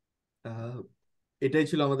আহ, এটাই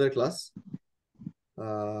ছিল আমাদের ক্লাস।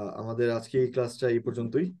 আমাদের আজকে এই ক্লাসটা এই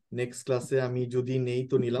পর্যন্তই। নেক্সট ক্লাসে আমি যদি নেই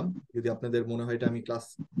তো নিলাম, যদি আপনাদের মনে হয় এটা আমি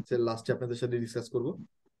ক্লাসের লাস্টে আপনাদের সাথে ডিসকাস করব,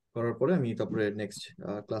 করার পরে আমি তারপরে নেক্সট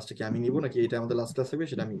ক্লাসটা কি আমি নিব নাকি এটা আমাদের লাস্ট ক্লাস থাকবে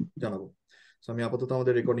সেটা আমি জানাবো। তো আমি আপাতত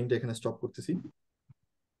আমাদের রেকর্ডিংটা এখানে স্টপ করতেছি।